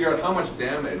want to figure out how much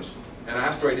damage an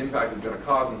asteroid impact is going to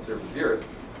cause on the surface of the Earth,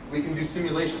 we can do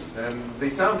simulations. And they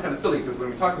sound kind of silly because when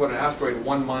we talk about an asteroid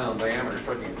 1 mile in diameter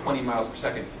striking at 20 miles per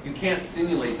second, you can't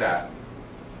simulate that.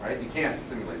 Right? You can't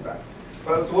simulate that.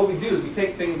 But so what we do is we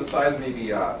take things the size of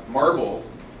maybe marbles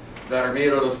that are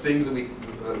made out of things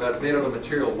that's made out of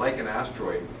material like an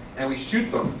asteroid, and we shoot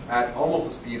them at almost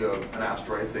the speed of an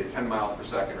asteroid, say 10 miles per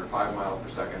second or 5 miles per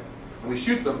second. And we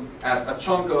shoot them at a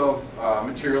chunk of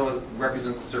material that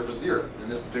represents the surface of the Earth. In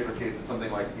this particular case, it's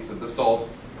something like a piece of basalt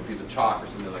or a piece of chalk or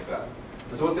something like that.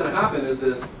 And so what's going to happen is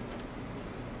this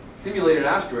simulated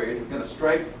asteroid is going to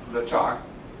strike the chalk,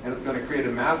 and it's going to create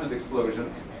a massive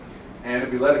explosion. And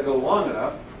if we let it go long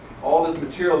enough, all this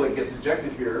material that gets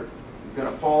ejected here is going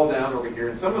to fall down over here.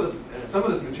 And some of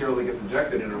this material that gets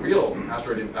ejected in a real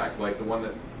asteroid impact, like the one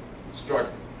that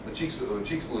struck the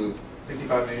Chicxulub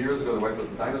 65 million years ago that wiped out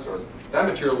the dinosaurs, that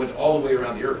material went all the way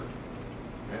around the Earth.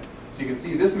 Okay? So you can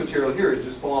see this material here is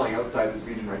just falling outside this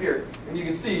region right here. And you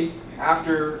can see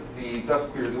after the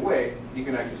dust clears away, you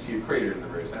can actually see a crater in the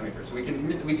very center here. So we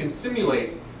can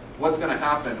simulate what's going to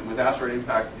happen with asteroid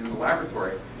impacts in the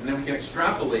laboratory, and then we can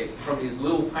extrapolate from these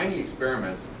little tiny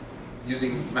experiments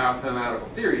using mathematical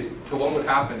theories to what would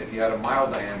happen if you had a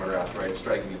mile diameter asteroid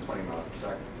striking at 20 miles per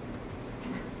second.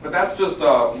 But that's just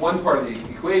one part of the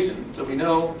equation. So we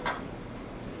know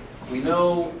from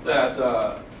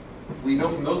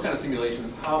those kind of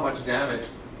simulations how much damage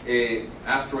an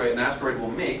asteroid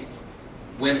will make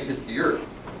when it hits the Earth.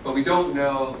 but we don't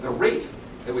know the rate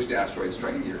at which the asteroids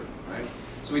strike the Earth, right?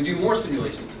 So we do more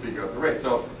simulations to figure out the rate.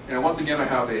 So, once again, I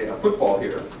have a football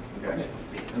here, okay?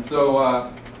 And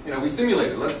so, we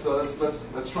simulated. Let's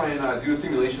try and do a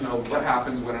simulation of what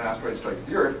happens when an asteroid strikes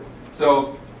the Earth.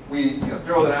 So we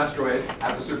throw that asteroid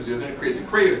at the surface of the Earth, and it creates a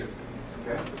crater,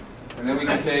 okay? And then we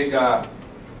can take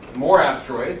more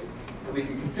asteroids, and we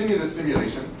can continue the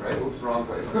simulation, right? Oops, wrong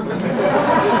place.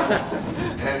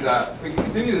 And we can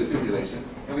continue the simulation,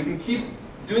 and we can keep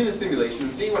doing the simulation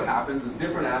and seeing what happens as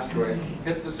different asteroids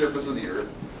hit the surface of the Earth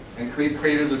and create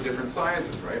craters of different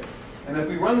sizes, right? And if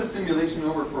we run the simulation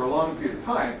over for a long period of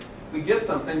time, we get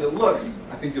something that looks,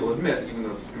 I think you'll admit, even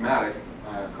though it's a schematic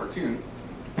cartoon,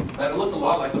 that it looks a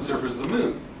lot like the surface of the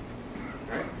moon.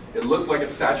 Right? It looks like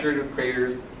it's saturated with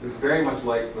craters. It looks very much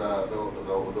like the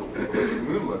way the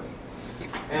moon looks.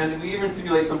 And we even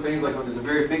simulate some things like when there's a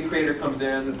very big crater comes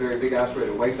in, a very big asteroid,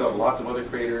 it wipes out lots of other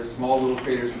craters. Small little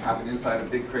craters can happen inside of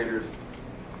big craters.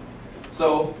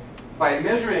 So by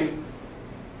measuring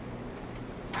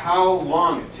how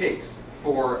long it takes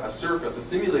for a surface, a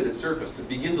simulated surface, to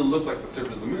begin to look like the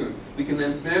surface of the moon, we can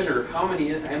then measure how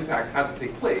many impacts had to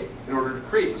take place in order to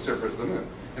create the surface of the moon.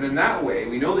 And in that way,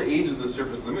 we know the age of the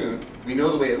surface of the moon, we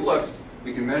know the way it looks,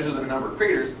 we can measure the number of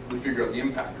craters, we figure out the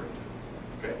impact rate.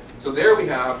 Okay. So there we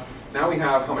have, now we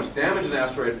have how much damage an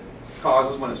asteroid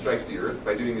causes when it strikes the Earth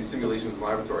by doing these simulations in the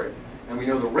laboratory, and we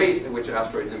know the rate at which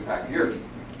asteroids impact the Earth.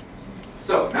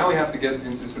 So now we have to get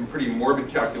into some pretty morbid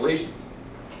calculations.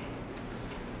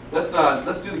 Let's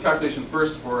do the calculation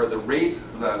first for the rate,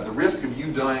 the risk of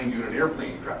you dying due to an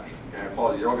airplane crash. Okay, I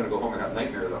apologize, you're all going to go home and have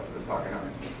nightmares after this talk, I know.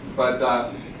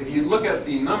 But if you look at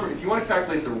the number, if you want to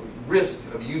calculate the risk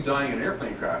of you dying in an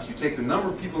airplane crash, you take the number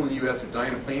of people in the U.S. who die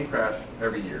in a plane crash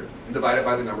every year and divide it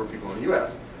by the number of people in the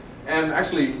U.S. And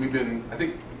actually, we've been, I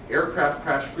think, aircraft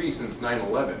crash-free since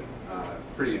 9/11. It's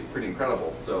pretty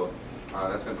incredible. So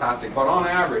that's fantastic. But on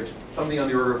average, something on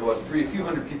the order of about a few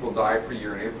hundred people die per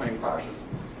year in airplane crashes.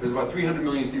 There's about 300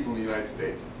 million people in the United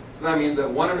States. So that means that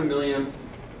 1 in a million,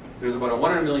 there's about a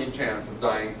 1 in a million chance of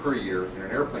dying per year in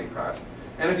an airplane crash.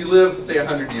 And if you live, say,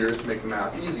 100 years, to make the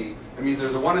math easy, that means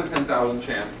there's a 1 in 10,000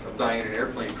 chance of dying in an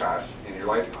airplane crash in your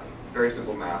lifetime. Very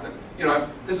simple math. And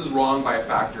this is wrong by a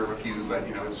factor of a few, but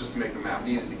it's just to make the math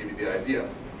easy to give you the idea.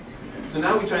 So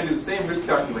now we try and do the same risk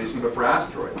calculation, but for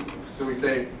asteroids. So we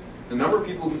say the number of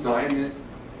people who die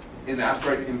in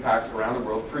asteroid impacts around the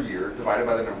world per year divided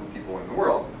by the number of people in the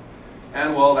world.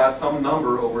 And well, that's some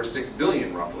number over 6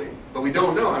 billion roughly. But we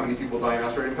don't know how many people die in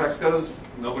asteroid impacts because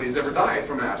nobody's ever died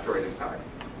from an asteroid impact.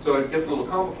 So it gets a little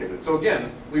complicated. So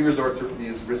again, we resort to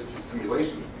these risk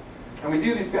simulations. And we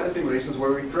do these kind of simulations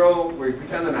where we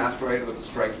pretend an asteroid was to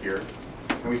strike here.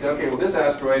 And we say, okay, well this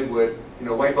asteroid would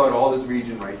wipe out all this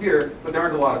region right here, but there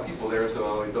aren't a lot of people there,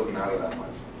 so it doesn't matter that much.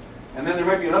 And then there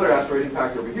might be another asteroid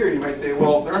impact over here, and you might say,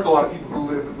 well, there aren't a lot of people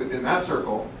who live within that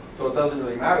circle, so it doesn't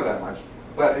really matter that much.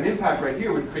 But an impact right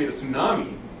here would create a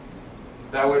tsunami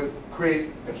that would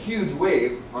create a huge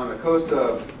wave on the coast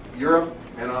of Europe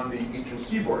and on the eastern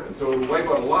seaboard. And so it would wipe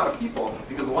out a lot of people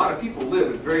because a lot of people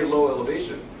live at very low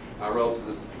elevation relative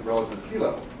to sea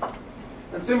level.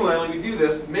 And similarly, we do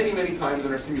this many, many times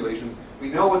in our simulations. We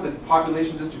know what the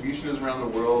population distribution is around the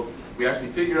world. We actually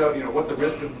figure out what the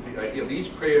risk of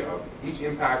each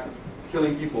impact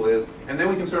killing people is. And then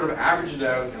we can sort of average it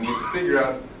out and we can figure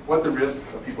out what the risk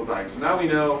of people dying. So now we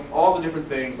know all the different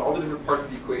things, all the different parts of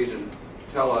the equation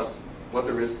tell us what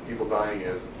the risk of people dying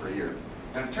is per year.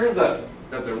 And it turns out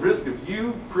that the risk of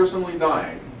you personally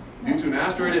dying due to an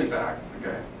asteroid impact,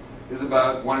 is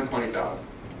about 1 in 20,000.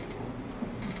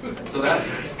 So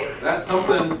that's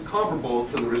something comparable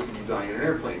to the risk of you dying in an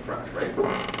airplane crash, right?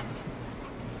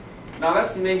 Now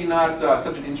that's maybe not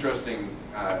such an interesting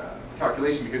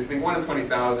calculation because you think 1 in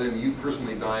 20,000, you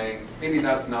personally dying, maybe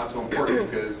that's not so important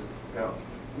because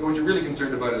what you're really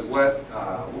concerned about is what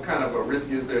kind of a risk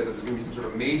is there that there's going to be some sort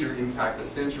of major impact this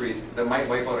century that might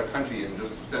wipe out a country and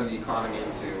just send the economy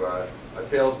into a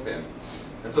tailspin.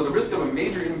 And so the risk of a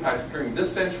major impact occurring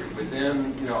this century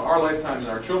within our lifetimes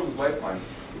and our children's lifetimes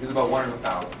is about 1 in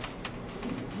 1,000.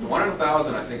 So 1 in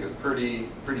 1,000 I think is pretty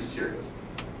serious.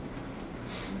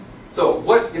 So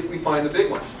what if we find the big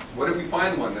one? What if we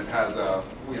find one that has a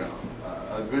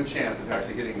good chance of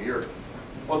actually hitting the Earth?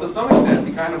 Well, to some extent,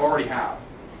 we kind of already have.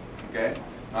 Okay,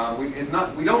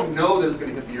 we don't know that it's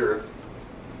going to hit the Earth,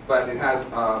 but it has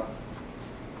about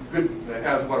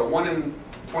a 1 in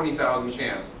 20,000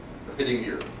 chance of hitting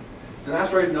the Earth. It's an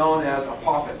asteroid known as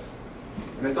Apophis,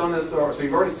 and it's on this. So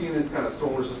you've already seen this kind of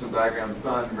solar system diagram: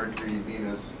 Sun, Mercury,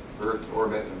 Venus, Earth's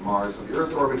orbit, and Mars. So the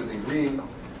Earth's orbit is in green.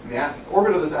 And the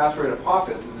orbit of this asteroid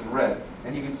Apophis is in red.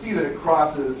 And you can see that it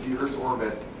crosses the Earth's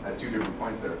orbit at 2 different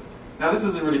points there. Now this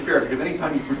isn't really fair because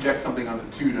anytime you project something onto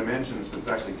 2 dimensions, if it's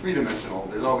actually 3-dimensional,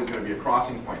 there's always going to be a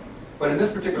crossing point. But in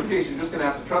this particular case, you're just going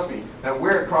to have to trust me that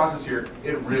where it crosses here,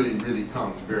 it really, really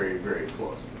comes very, very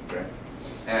close. Okay?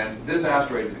 And this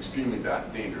asteroid is extremely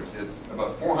dangerous. It's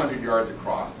about 400 yards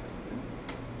across.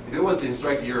 If it was to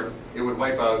strike the Earth, it would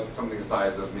wipe out something the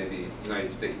size of maybe the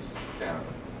United States, Canada.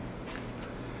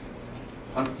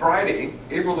 On Friday,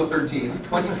 April the 13th,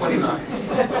 2029,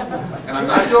 and I'm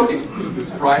not joking,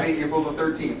 it's Friday, April the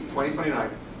 13th, 2029,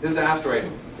 this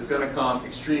asteroid is going to come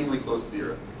extremely close to the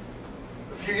Earth.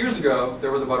 A few years ago,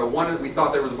 there was about we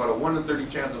thought there was about a 1 in 30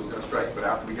 chance it was going to strike, but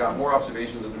after we got more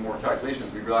observations and more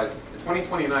calculations, we realized in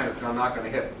 2029 it's not going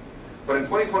to hit. But in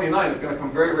 2029, it's going to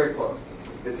come very, very close.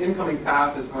 Its incoming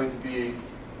path is going to be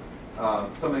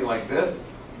something like this,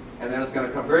 and then it's going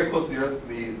to come very close to the Earth.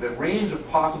 The range of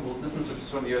possible distances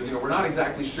from the Earth, we're not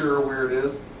exactly sure where it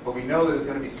is, but we know that it's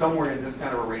going to be somewhere in this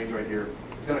kind of a range right here.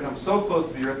 It's going to come so close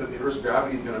to the Earth that the Earth's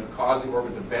gravity is going to cause the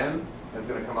orbit to bend, and it's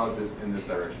going to come out in this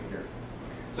direction here.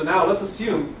 So now let's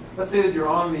say that you're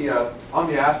on the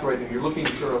asteroid and you're looking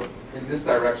sort of in this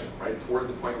direction, right, towards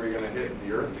the point where you're going to hit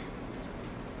the Earth.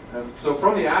 And so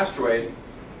from the asteroid,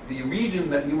 the region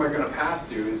that you are going to pass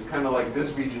through is kind of like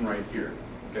this region right here.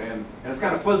 Okay? And it's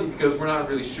kind of fuzzy because we're not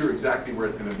really sure exactly where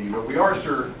it's going to be, but we are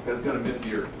sure that it's going to miss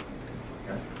the Earth.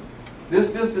 Okay?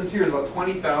 This distance here is about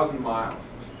 20,000 miles.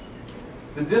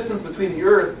 The distance between the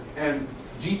Earth and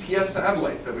GPS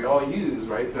satellites that we all use,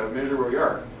 right, to measure where we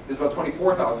are, is about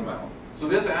 24,000 miles. So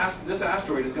this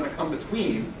asteroid is going to come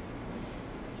between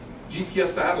GPS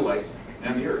satellites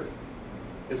and the Earth.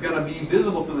 It's going to be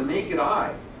visible to the naked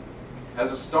eye as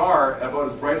a star about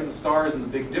as bright as the stars in the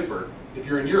Big Dipper if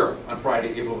you're in Europe on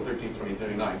Friday, April 13,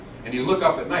 2039. And you look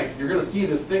up at night, you're going to see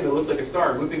this thing that looks like a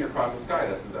star whipping across the sky.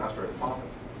 That's this asteroid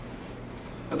Apophis.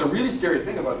 But the really scary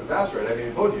thing about this asteroid, I haven't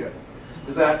even told you yet,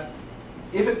 is that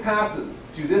if it passes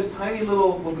through this tiny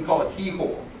little, what we call a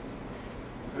keyhole,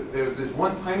 there's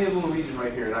one tiny little region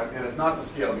right here, and it's not to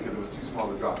scale because it was too small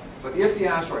to drop. But if the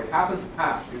asteroid happens to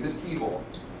pass through this keyhole,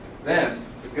 then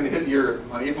it's going to hit the Earth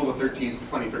on April the 13th,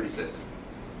 2036.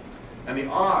 And the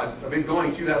odds of it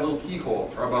going through that little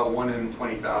keyhole are about 1 in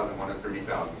 20,000, 1 in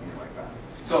 30,000, something like that.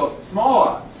 So small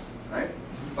odds, right?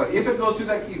 But if it goes through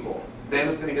that keyhole, then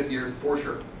it's going to hit the Earth for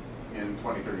sure in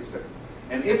 2036.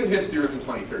 And if it hits the Earth in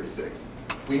 2036,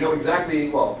 we know exactly,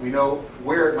 well, we know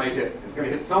where it might hit. It's going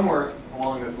to hit somewhere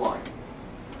along this line.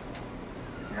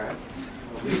 Okay?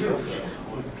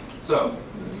 So,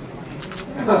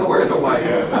 where's Hawaii?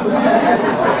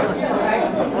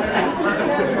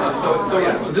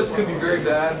 So this could be very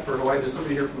bad for Hawaii. There's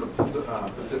somebody here from the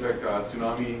Pacific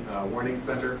Tsunami Warning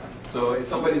Center. So if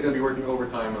somebody's going to be working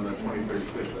overtime on the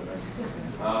 2036, I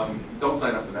think. Don't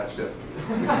sign up for that shit.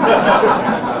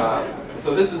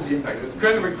 So this is the impact. It's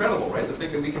kind of incredible, right? To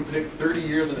think that we can predict 30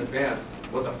 years in advance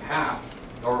what the path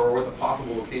or what the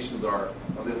possible locations are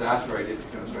of this asteroid if it's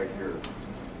going to strike the Earth.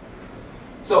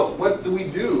 So what do we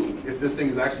do if this thing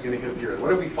is actually going to hit the Earth?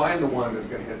 What if we find the one that's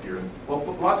going to hit the Earth? Well,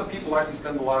 lots of people actually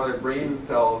spend a lot of their brain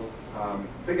cells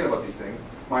thinking about these things.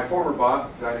 My former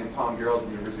boss, a guy named Tom Garrels at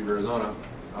the University of Arizona,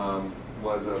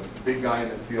 was a big guy in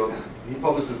this field. He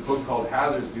published this book called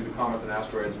Hazards Due to Comets and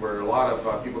Asteroids, where a lot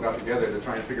of people got together to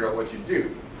try and figure out what you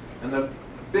do. And the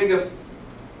biggest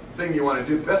thing you want to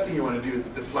do, the best thing you want to do is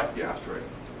deflect the asteroid.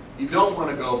 You don't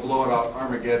want to go blow it up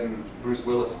Armageddon, Bruce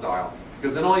Willis style,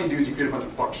 because then all you do is you create a bunch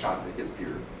of buckshot that hits the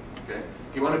Earth. Okay?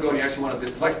 You want to go and you actually want to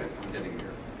deflect it from hitting the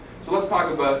Earth. So let's talk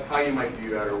about how you might do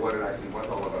that, or what it's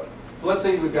all about. So let's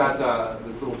say we've got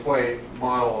this little toy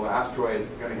model of asteroid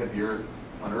going to hit the Earth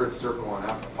on Earth's circle on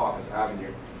Apophis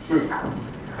Avenue. Boom.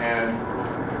 And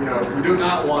you do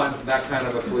not want that kind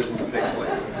of a collision to take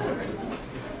place. Okay?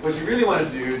 What you really want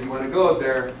to do is you want to go up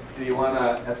there and you want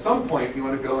to, at some point, you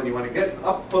want to go and you want to get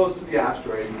up close to the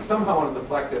asteroid and you somehow want to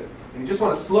deflect it, and you just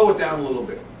want to slow it down a little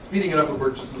bit. Speeding it up would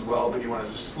work just as well, but you want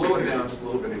to just slow it down just a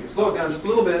little bit. If you slow it down just a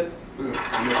little bit, boom,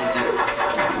 and this is good.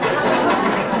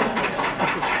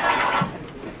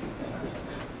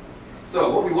 So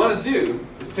what we want to do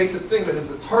is take this thing that is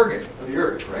the target of the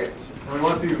Earth, right? And we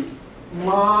want to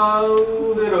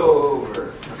move it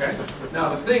over. Okay?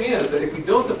 Now the thing is that if we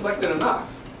don't deflect it enough,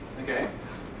 okay,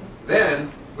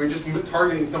 then we're just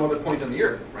targeting some other point on the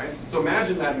Earth, right? So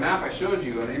imagine that map I showed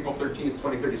you on April 13th,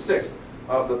 2036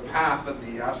 of the path that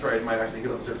the asteroid might actually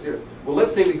hit on the surface of the Earth. Well,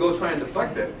 let's say we go try and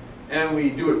deflect it and we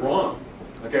do it wrong.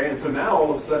 Okay? And so now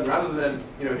all of a sudden, rather than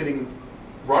hitting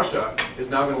Russia, it's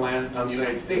now going to land on the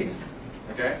United States.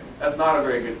 Okay? That's not a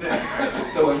very good thing.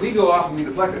 Right? So when we go off and we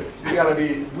deflect it, we got to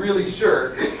be really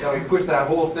sure that we push that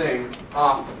whole thing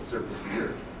off the surface of the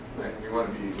Earth. Right? We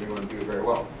want to do it very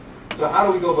well. So how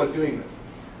do we go about doing this?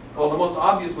 Well, the most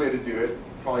obvious way to do it,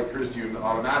 probably occurs to you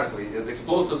automatically, is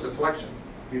explosive deflection.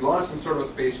 We launch some sort of a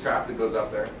spacecraft that goes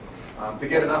up there. To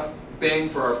get enough bang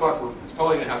for our buck, it's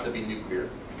probably going to have to be nuclear.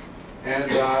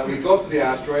 And we go up to the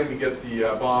asteroid, we get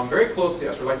the bomb very close to the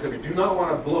asteroid. Like I said, we do not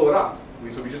want to blow it up.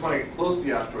 So we just want to get close to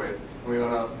the asteroid, and we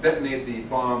want to detonate the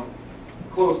bomb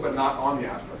close but not on the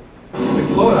asteroid. So we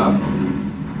blow it up,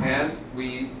 and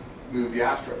we move the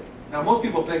asteroid. Now most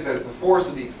people think that it's the force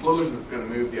of the explosion that's going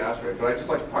to move the asteroid, but I'd just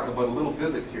like to talk about a little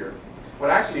physics here.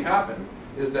 What actually happens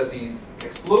is that the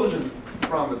explosion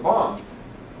from the bomb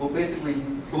will basically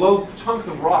blow chunks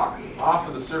of rock off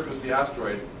of the surface of the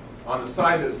asteroid on the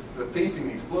side that's facing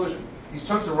the explosion. These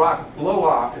chunks of rock blow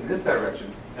off in this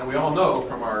direction, and we all know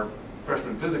from our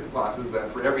freshman physics classes that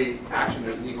for every action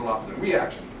there's an equal and opposite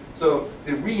reaction. So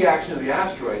the reaction of the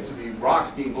asteroid to the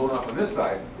rocks being blown off on this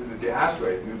side is that the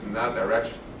asteroid moves in that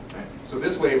direction. Right? So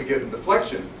this way we get the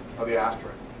deflection of the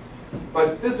asteroid.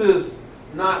 But this is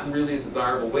not really a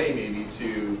desirable way maybe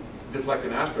to deflect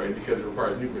an asteroid because it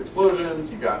requires nuclear explosions.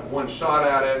 You've got one shot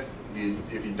at it.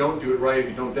 If you don't do it right, if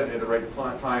you don't detonate the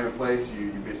right time and place,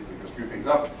 you basically can screw things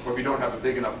up. Or if you don't have a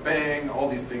big enough bang, all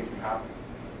these things can happen.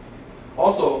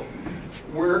 Also,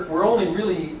 we're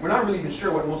not really even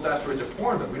sure what most asteroids are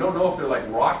formed of. We don't know if they're like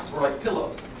rocks or like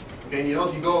pillows. Okay, and you know,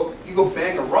 if you go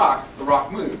bang a rock, the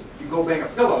rock moves. If you go bang a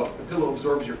pillow, the pillow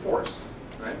absorbs your force.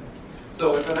 Right?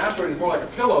 So if an asteroid is more like a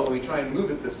pillow, when we try and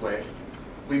move it this way,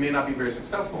 we may not be very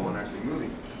successful in actually moving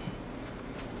it.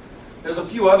 There's a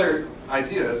few other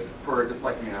ideas for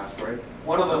deflecting an asteroid.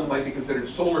 One of them might be considered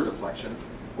solar deflection,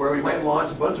 where we might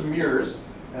launch a bunch of mirrors,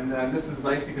 and then this is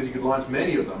nice because you could launch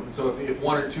many of them. So if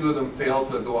one or two of them fail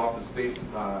to go off the space,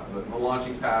 the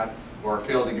launching pad, or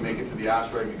fail to make it to the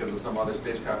asteroid because of some other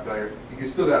spacecraft failure, you can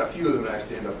still get a few of them that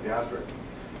actually end up at the asteroid.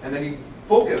 And then you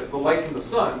focus the light from the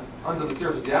sun onto the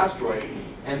surface of the asteroid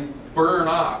and burn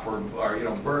off, or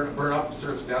burn up the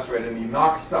surface of the asteroid, and you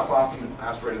knock stuff off the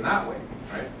asteroid in that way,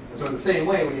 right? And so in the same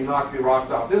way, when you knock the rocks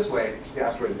off this way, the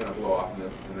asteroid is going to blow off in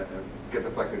this and get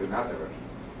deflected in that direction.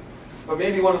 But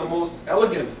maybe one of the most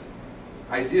elegant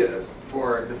ideas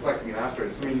for deflecting an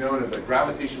asteroid is something known as a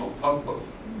gravitational tugboat.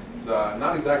 It's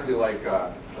not exactly like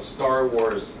a Star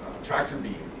Wars tractor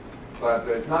beam, but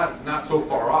it's not so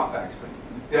far off actually.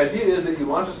 The idea is that you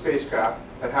launch a spacecraft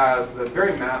that's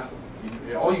very massive.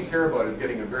 All you care about is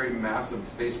getting a very massive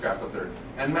spacecraft up there.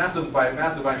 And massive, by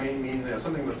massive I mean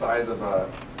something the size of a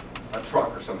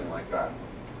truck or something like that.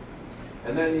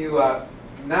 And then you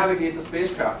navigate the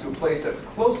spacecraft to a place that's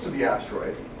close to the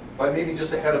asteroid, but maybe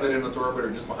just ahead of it in its orbit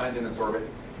or just behind it in its orbit.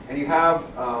 And you have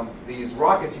these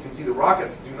rockets. You can see the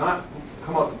rockets do not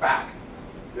come out the back.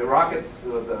 The rockets,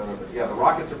 the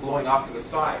rockets are blowing off to the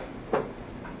side.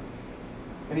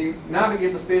 And you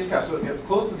navigate the spacecraft so it gets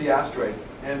close to the asteroid,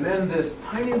 and then this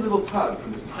tiny little tug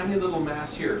from this tiny little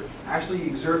mass here actually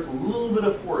exerts a little bit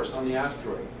of force on the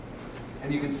asteroid.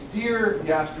 And you can steer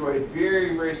the asteroid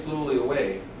very, very slowly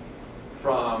away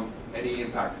from any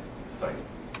impact site.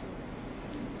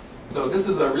 So this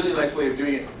is a really nice way of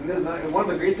doing it. And one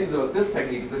of the great things about this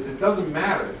technique is that it doesn't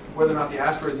matter whether or not the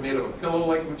asteroid is made of a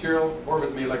pillow-like material or if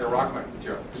it's made like a rock-like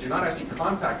material, because you're not actually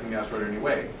contacting the asteroid in any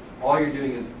way. All you're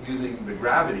doing is using the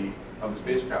gravity of the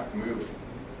spacecraft to move it.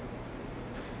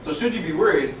 So should you be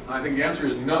worried? I think the answer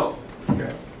is no.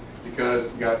 Okay.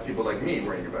 Because you got people like me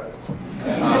worrying about it.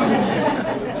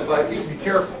 But you should be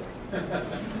careful.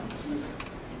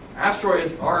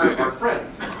 Asteroids are our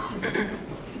friends.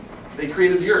 They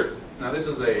created the Earth. Now this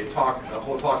is a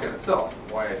whole talk in itself,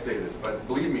 why I say this, but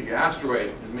believe me, the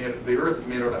Earth is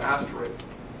made out of asteroids.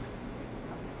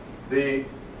 The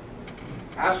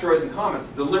asteroids and comets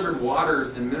delivered waters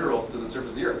and minerals to the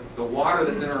surface of the Earth. The water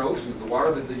that's in our oceans, the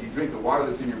water that you drink, the water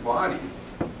that's in your bodies,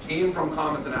 came from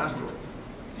comets and asteroids.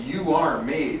 You are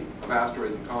made of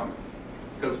asteroids and comets.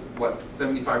 Because,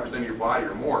 75% of your body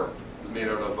or more is made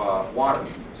out of water.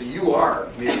 So you are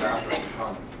made of asteroids and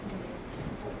comets.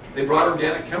 They brought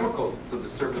organic chemicals to the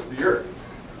surface of the Earth.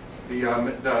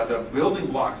 The building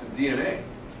blocks of DNA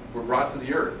were brought to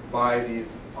the Earth by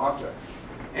these objects.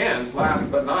 And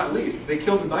last but not least, they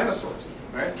killed the dinosaurs.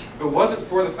 Right? If it wasn't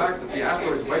for the fact that the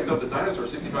asteroids wiped out the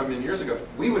dinosaurs 65 million years ago,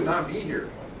 we would not be here.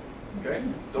 Okay?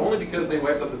 It's only because they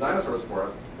wiped out the dinosaurs for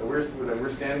us that we're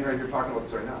standing right here talking about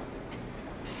this right now.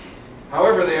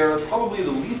 However, they are probably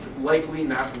the least likely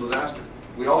natural disaster.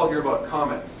 We all hear about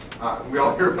comets. We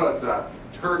all hear about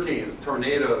hurricanes,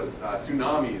 tornadoes,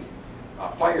 tsunamis,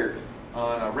 fires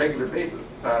on a regular basis,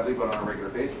 sadly, but on a regular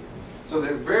basis. So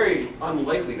they're very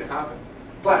unlikely to happen.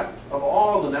 But of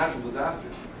all the natural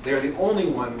disasters, they are the only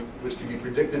one which can be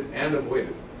predicted and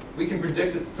avoided. We can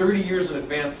predict it 30 years in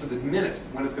advance to the minute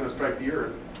when it's going to strike the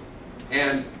Earth.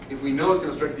 And if we know it's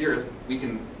going to strike the Earth, we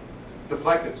can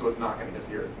deflect it so it's not going to hit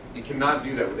the Earth. You cannot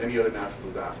do that with any other natural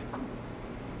disaster.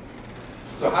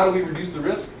 So how do we reduce the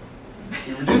risk?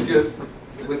 We reduce it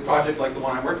with a project like the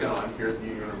one I'm working on here at the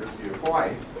University of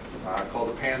Hawaii, called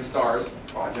the Pan-STARRS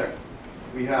project.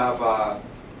 We have,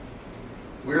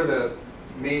 we're the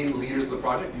main leaders of the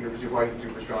project, the University of Hawaii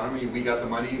Institute for Astronomy. We got the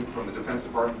money from the Defense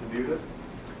Department to do this.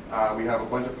 We have a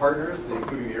bunch of partners,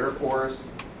 including the Air Force,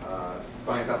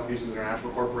 Science Applications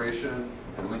International Corporation,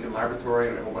 and Lincoln Laboratory,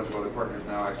 and a whole bunch of other partners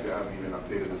now. Actually, I haven't even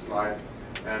updated this slide.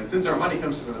 And since our money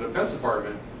comes from the Defense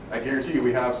Department, I guarantee you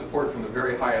we have support from the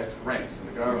very highest ranks in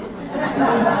the government.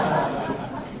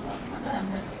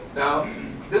 Now,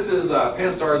 this is,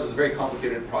 Pan-STARRS is a very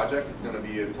complicated project. It's going to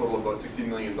be a total of about $16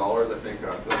 million. I think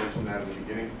Phil mentioned that at the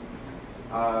beginning.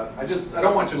 I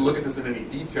don't want you to look at this in any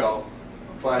detail,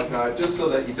 but just so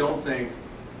that you don't think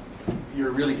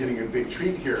you're really getting a big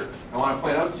treat here, I want to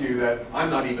point out to you that I'm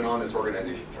not even on this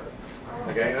organization chart.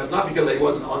 Okay? And it's not because I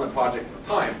wasn't on the project at the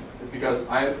time. It's because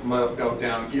I go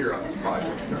down here on this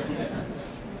project chart.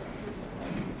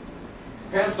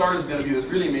 Pan-STARRS is going to be this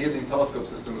really amazing telescope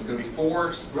system. It's going to be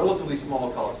 4 relatively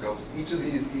small telescopes. Each of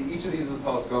these is a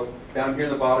telescope. Down here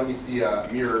in the bottom you see a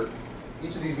mirror.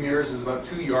 Each of these mirrors is about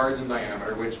 2 yards in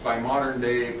diameter, which by modern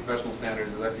day professional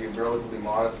standards is actually a relatively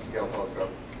modest scale telescope.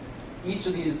 Each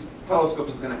of these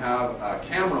telescopes is going to have a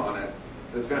camera on it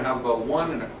that's going to have about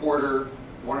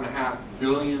 1.25–1.5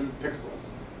 billion pixels.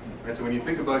 Right? So when you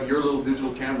think about your little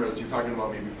digital cameras, you're talking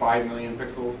about maybe 5 million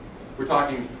pixels. We're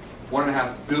talking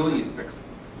 1.5 billion pixels.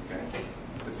 Okay?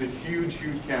 It's a huge,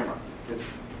 huge camera.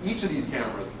 Each of these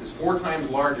cameras is 4 times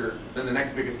larger than the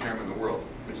next biggest camera in the world,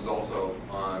 which is also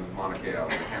on Mauna Kea,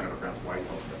 the Canada, France, Hawaii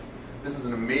telescope. This is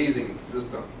an amazing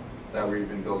system that we've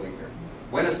been building here.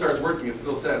 When it starts working, as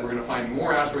Phil said, we're going to find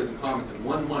more asteroids and comets in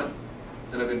 1 month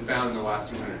than have been found in the last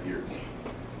 200 years.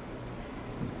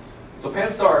 So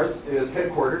Pan-STARRS is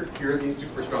headquartered here at the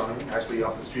Institute for Astronomy, actually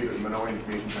off the street of the Manoa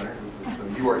Information Center, so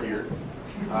you are here.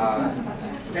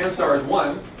 Pan-STARRS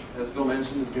 1, as Phil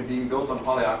mentioned, is being built on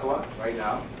Haleakala right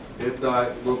now. It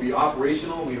will be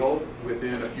operational, we hope,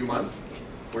 within a few months,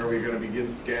 where we're going to begin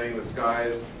scanning the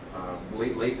skies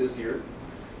late this year.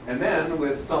 And then,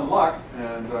 with some luck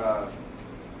and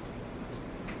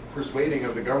persuading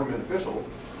of the government officials,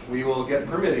 we will get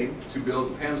permitting to build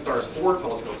the Pan-STARRS 4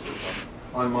 telescope system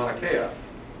on Mauna Kea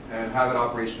and have it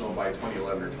operational by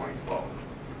 2011 or 2012.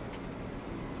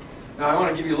 Now I want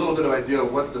to give you a little bit of idea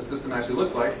of what the system actually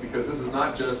looks like, because this is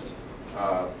not just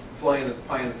flying this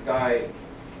pie in the sky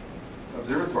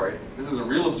observatory. This is a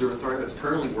real observatory that's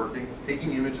currently working. It's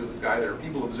taking images of the sky. There are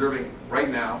people observing right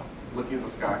now, looking at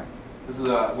the sky. This is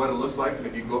what it looks like, and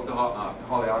if you go up to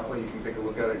Haleakala, you can take a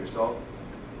look at it yourself.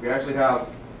 We actually have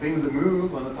things that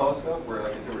move on the telescope, where,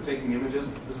 like I said, we're taking images.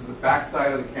 This is the back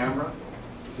side of the camera.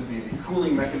 This would be the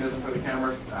cooling mechanism for the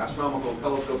camera. Astronomical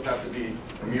telescopes have to be,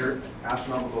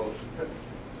 astronomical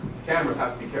cameras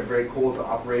have to be kept very cold to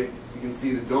operate. You can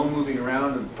see the dome moving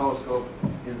around and the telescope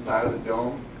inside of the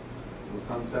dome as the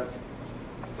sun sets.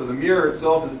 So the mirror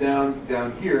itself is down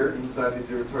here inside the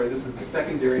observatory. This is the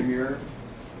secondary mirror.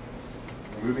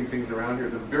 We're moving things around here.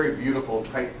 It's a very beautiful,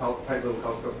 tight little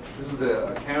telescope. This is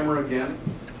the camera again.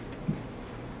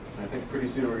 And I think pretty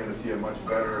soon we're going to see a much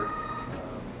better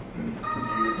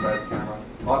view inside the camera.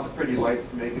 Lots of pretty lights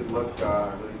to make it look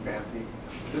really fancy.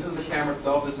 This is the camera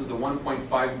itself. This is the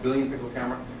 1.5 billion pixel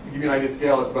camera. To give you an idea of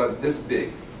scale, it's about this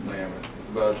big in diameter. It's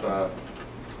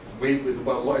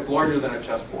larger than a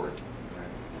chessboard.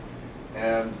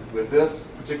 And with this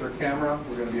particular camera,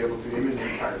 we're going to be able to image the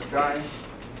entire sky.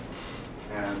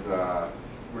 And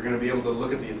we're going to be able to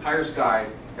look at the entire sky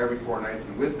every 4 nights.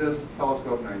 And with this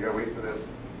telescope, now you got to wait for this.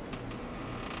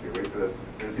 You're going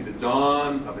to see the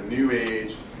dawn of a new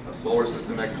age of solar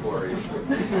system exploration.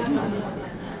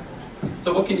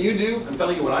 So what can you do? I'm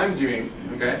telling you what I'm doing,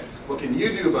 okay? What can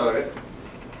you do about it?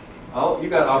 Oh, you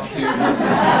got opportunities.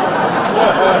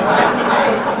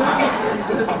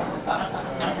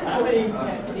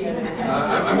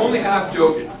 I'm only half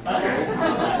joking, okay?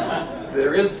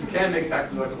 You can make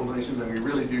tax deductible donations, and we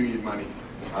really do need money.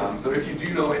 So if you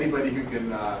do know anybody who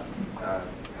can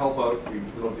help out, we'd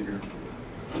love to hear from you.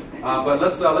 But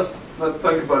let's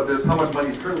think about this. How much money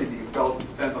is currently being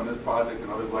spent on this project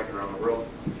and others like it around the world?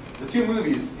 The 2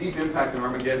 movies, Deep Impact and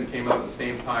Armageddon, came out at the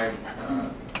same time,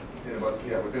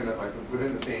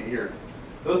 within the same year.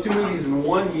 Those 2 movies in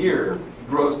 1 year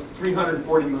grossed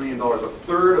 $340 million, a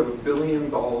third of $1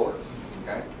 billion.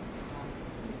 Okay,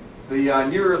 The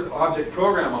Near Earth Object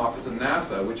Program Office in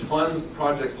NASA, which funds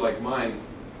projects like mine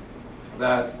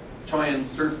that try and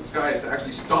search the skies to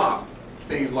actually stop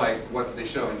things like what they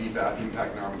show in Deep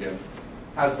Impact and Armageddon,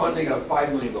 has funding of $5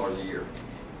 million a year.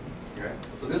 Okay?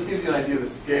 So this gives you an idea of the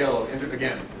scale of,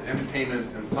 again,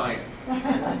 entertainment and science.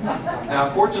 Now,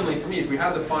 fortunately for me, if we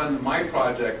had to fund my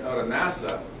project out of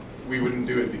NASA, we wouldn't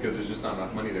do it because there's just not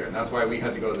enough money there. And that's why we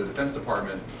had to go to the Defense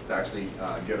Department to actually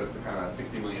get us the kind of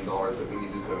 $60 million that we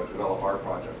needed to develop our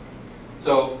project.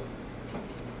 So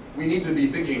we need to be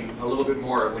thinking a little bit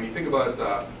more. When you think about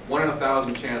 1 in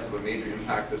 1,000 chance of a major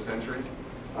impact this century,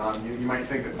 you might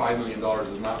think that $5 million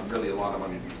is not really a lot of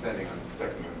money to be spending on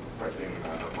protecting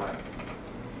our planet.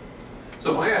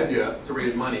 So my idea to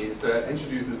raise money is to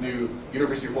introduce this new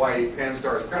University of Hawaii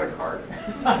Pan-STARRS credit card.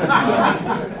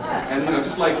 And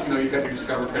just like you got your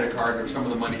Discover credit card, where some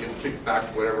of the money gets kicked back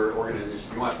to whatever organization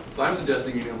you want. So I'm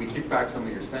suggesting we kick back some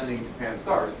of your spending to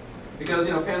Pan-STARRS, because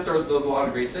Pan-STARRS does a lot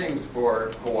of great things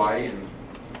for Hawaii and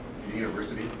the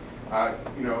university.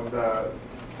 The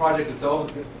project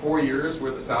itself is 4 years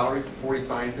worth of salary for 40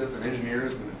 scientists and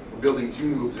engineers, and we're building 2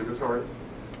 new observatories.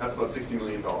 That's about $60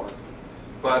 million.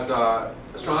 But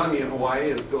astronomy in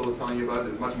Hawaii, as Phil was telling you about,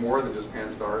 is much more than just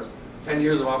Pan-STARRS. 10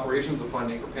 years of operations of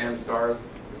funding for Pan-STARRS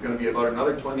is going to be about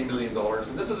another $20 million.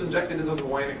 And this is injected into the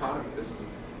Hawaiian economy. This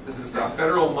is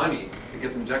federal money that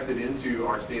gets injected into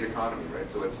our state economy, right?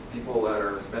 So it's people that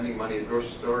are spending money at grocery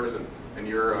stores and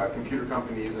your computer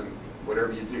companies and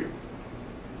whatever you do.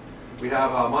 We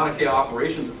have Mauna Kea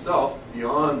Operations itself,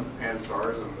 beyond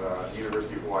Pan-STARRS and the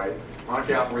University of Hawaii. Mauna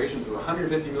Kea Operations is a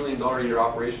 $150 million a year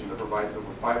operation that provides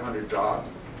over 500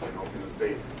 jobs in the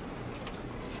state.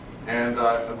 And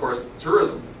of course,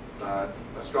 tourism.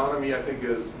 Astronomy, I think,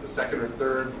 is the 2nd or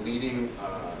 3rd leading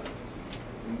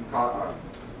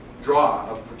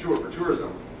draw for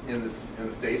tourism in the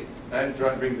state. That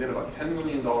brings in about $10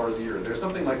 million a year. There's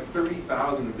something like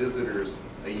 30,000 visitors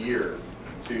a year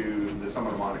to the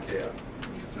summit of Mauna Kea.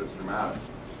 So it's dramatic.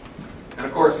 And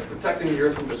of course, protecting the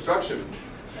Earth from destruction is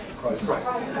Christ.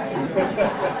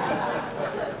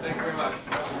 Thanks very much.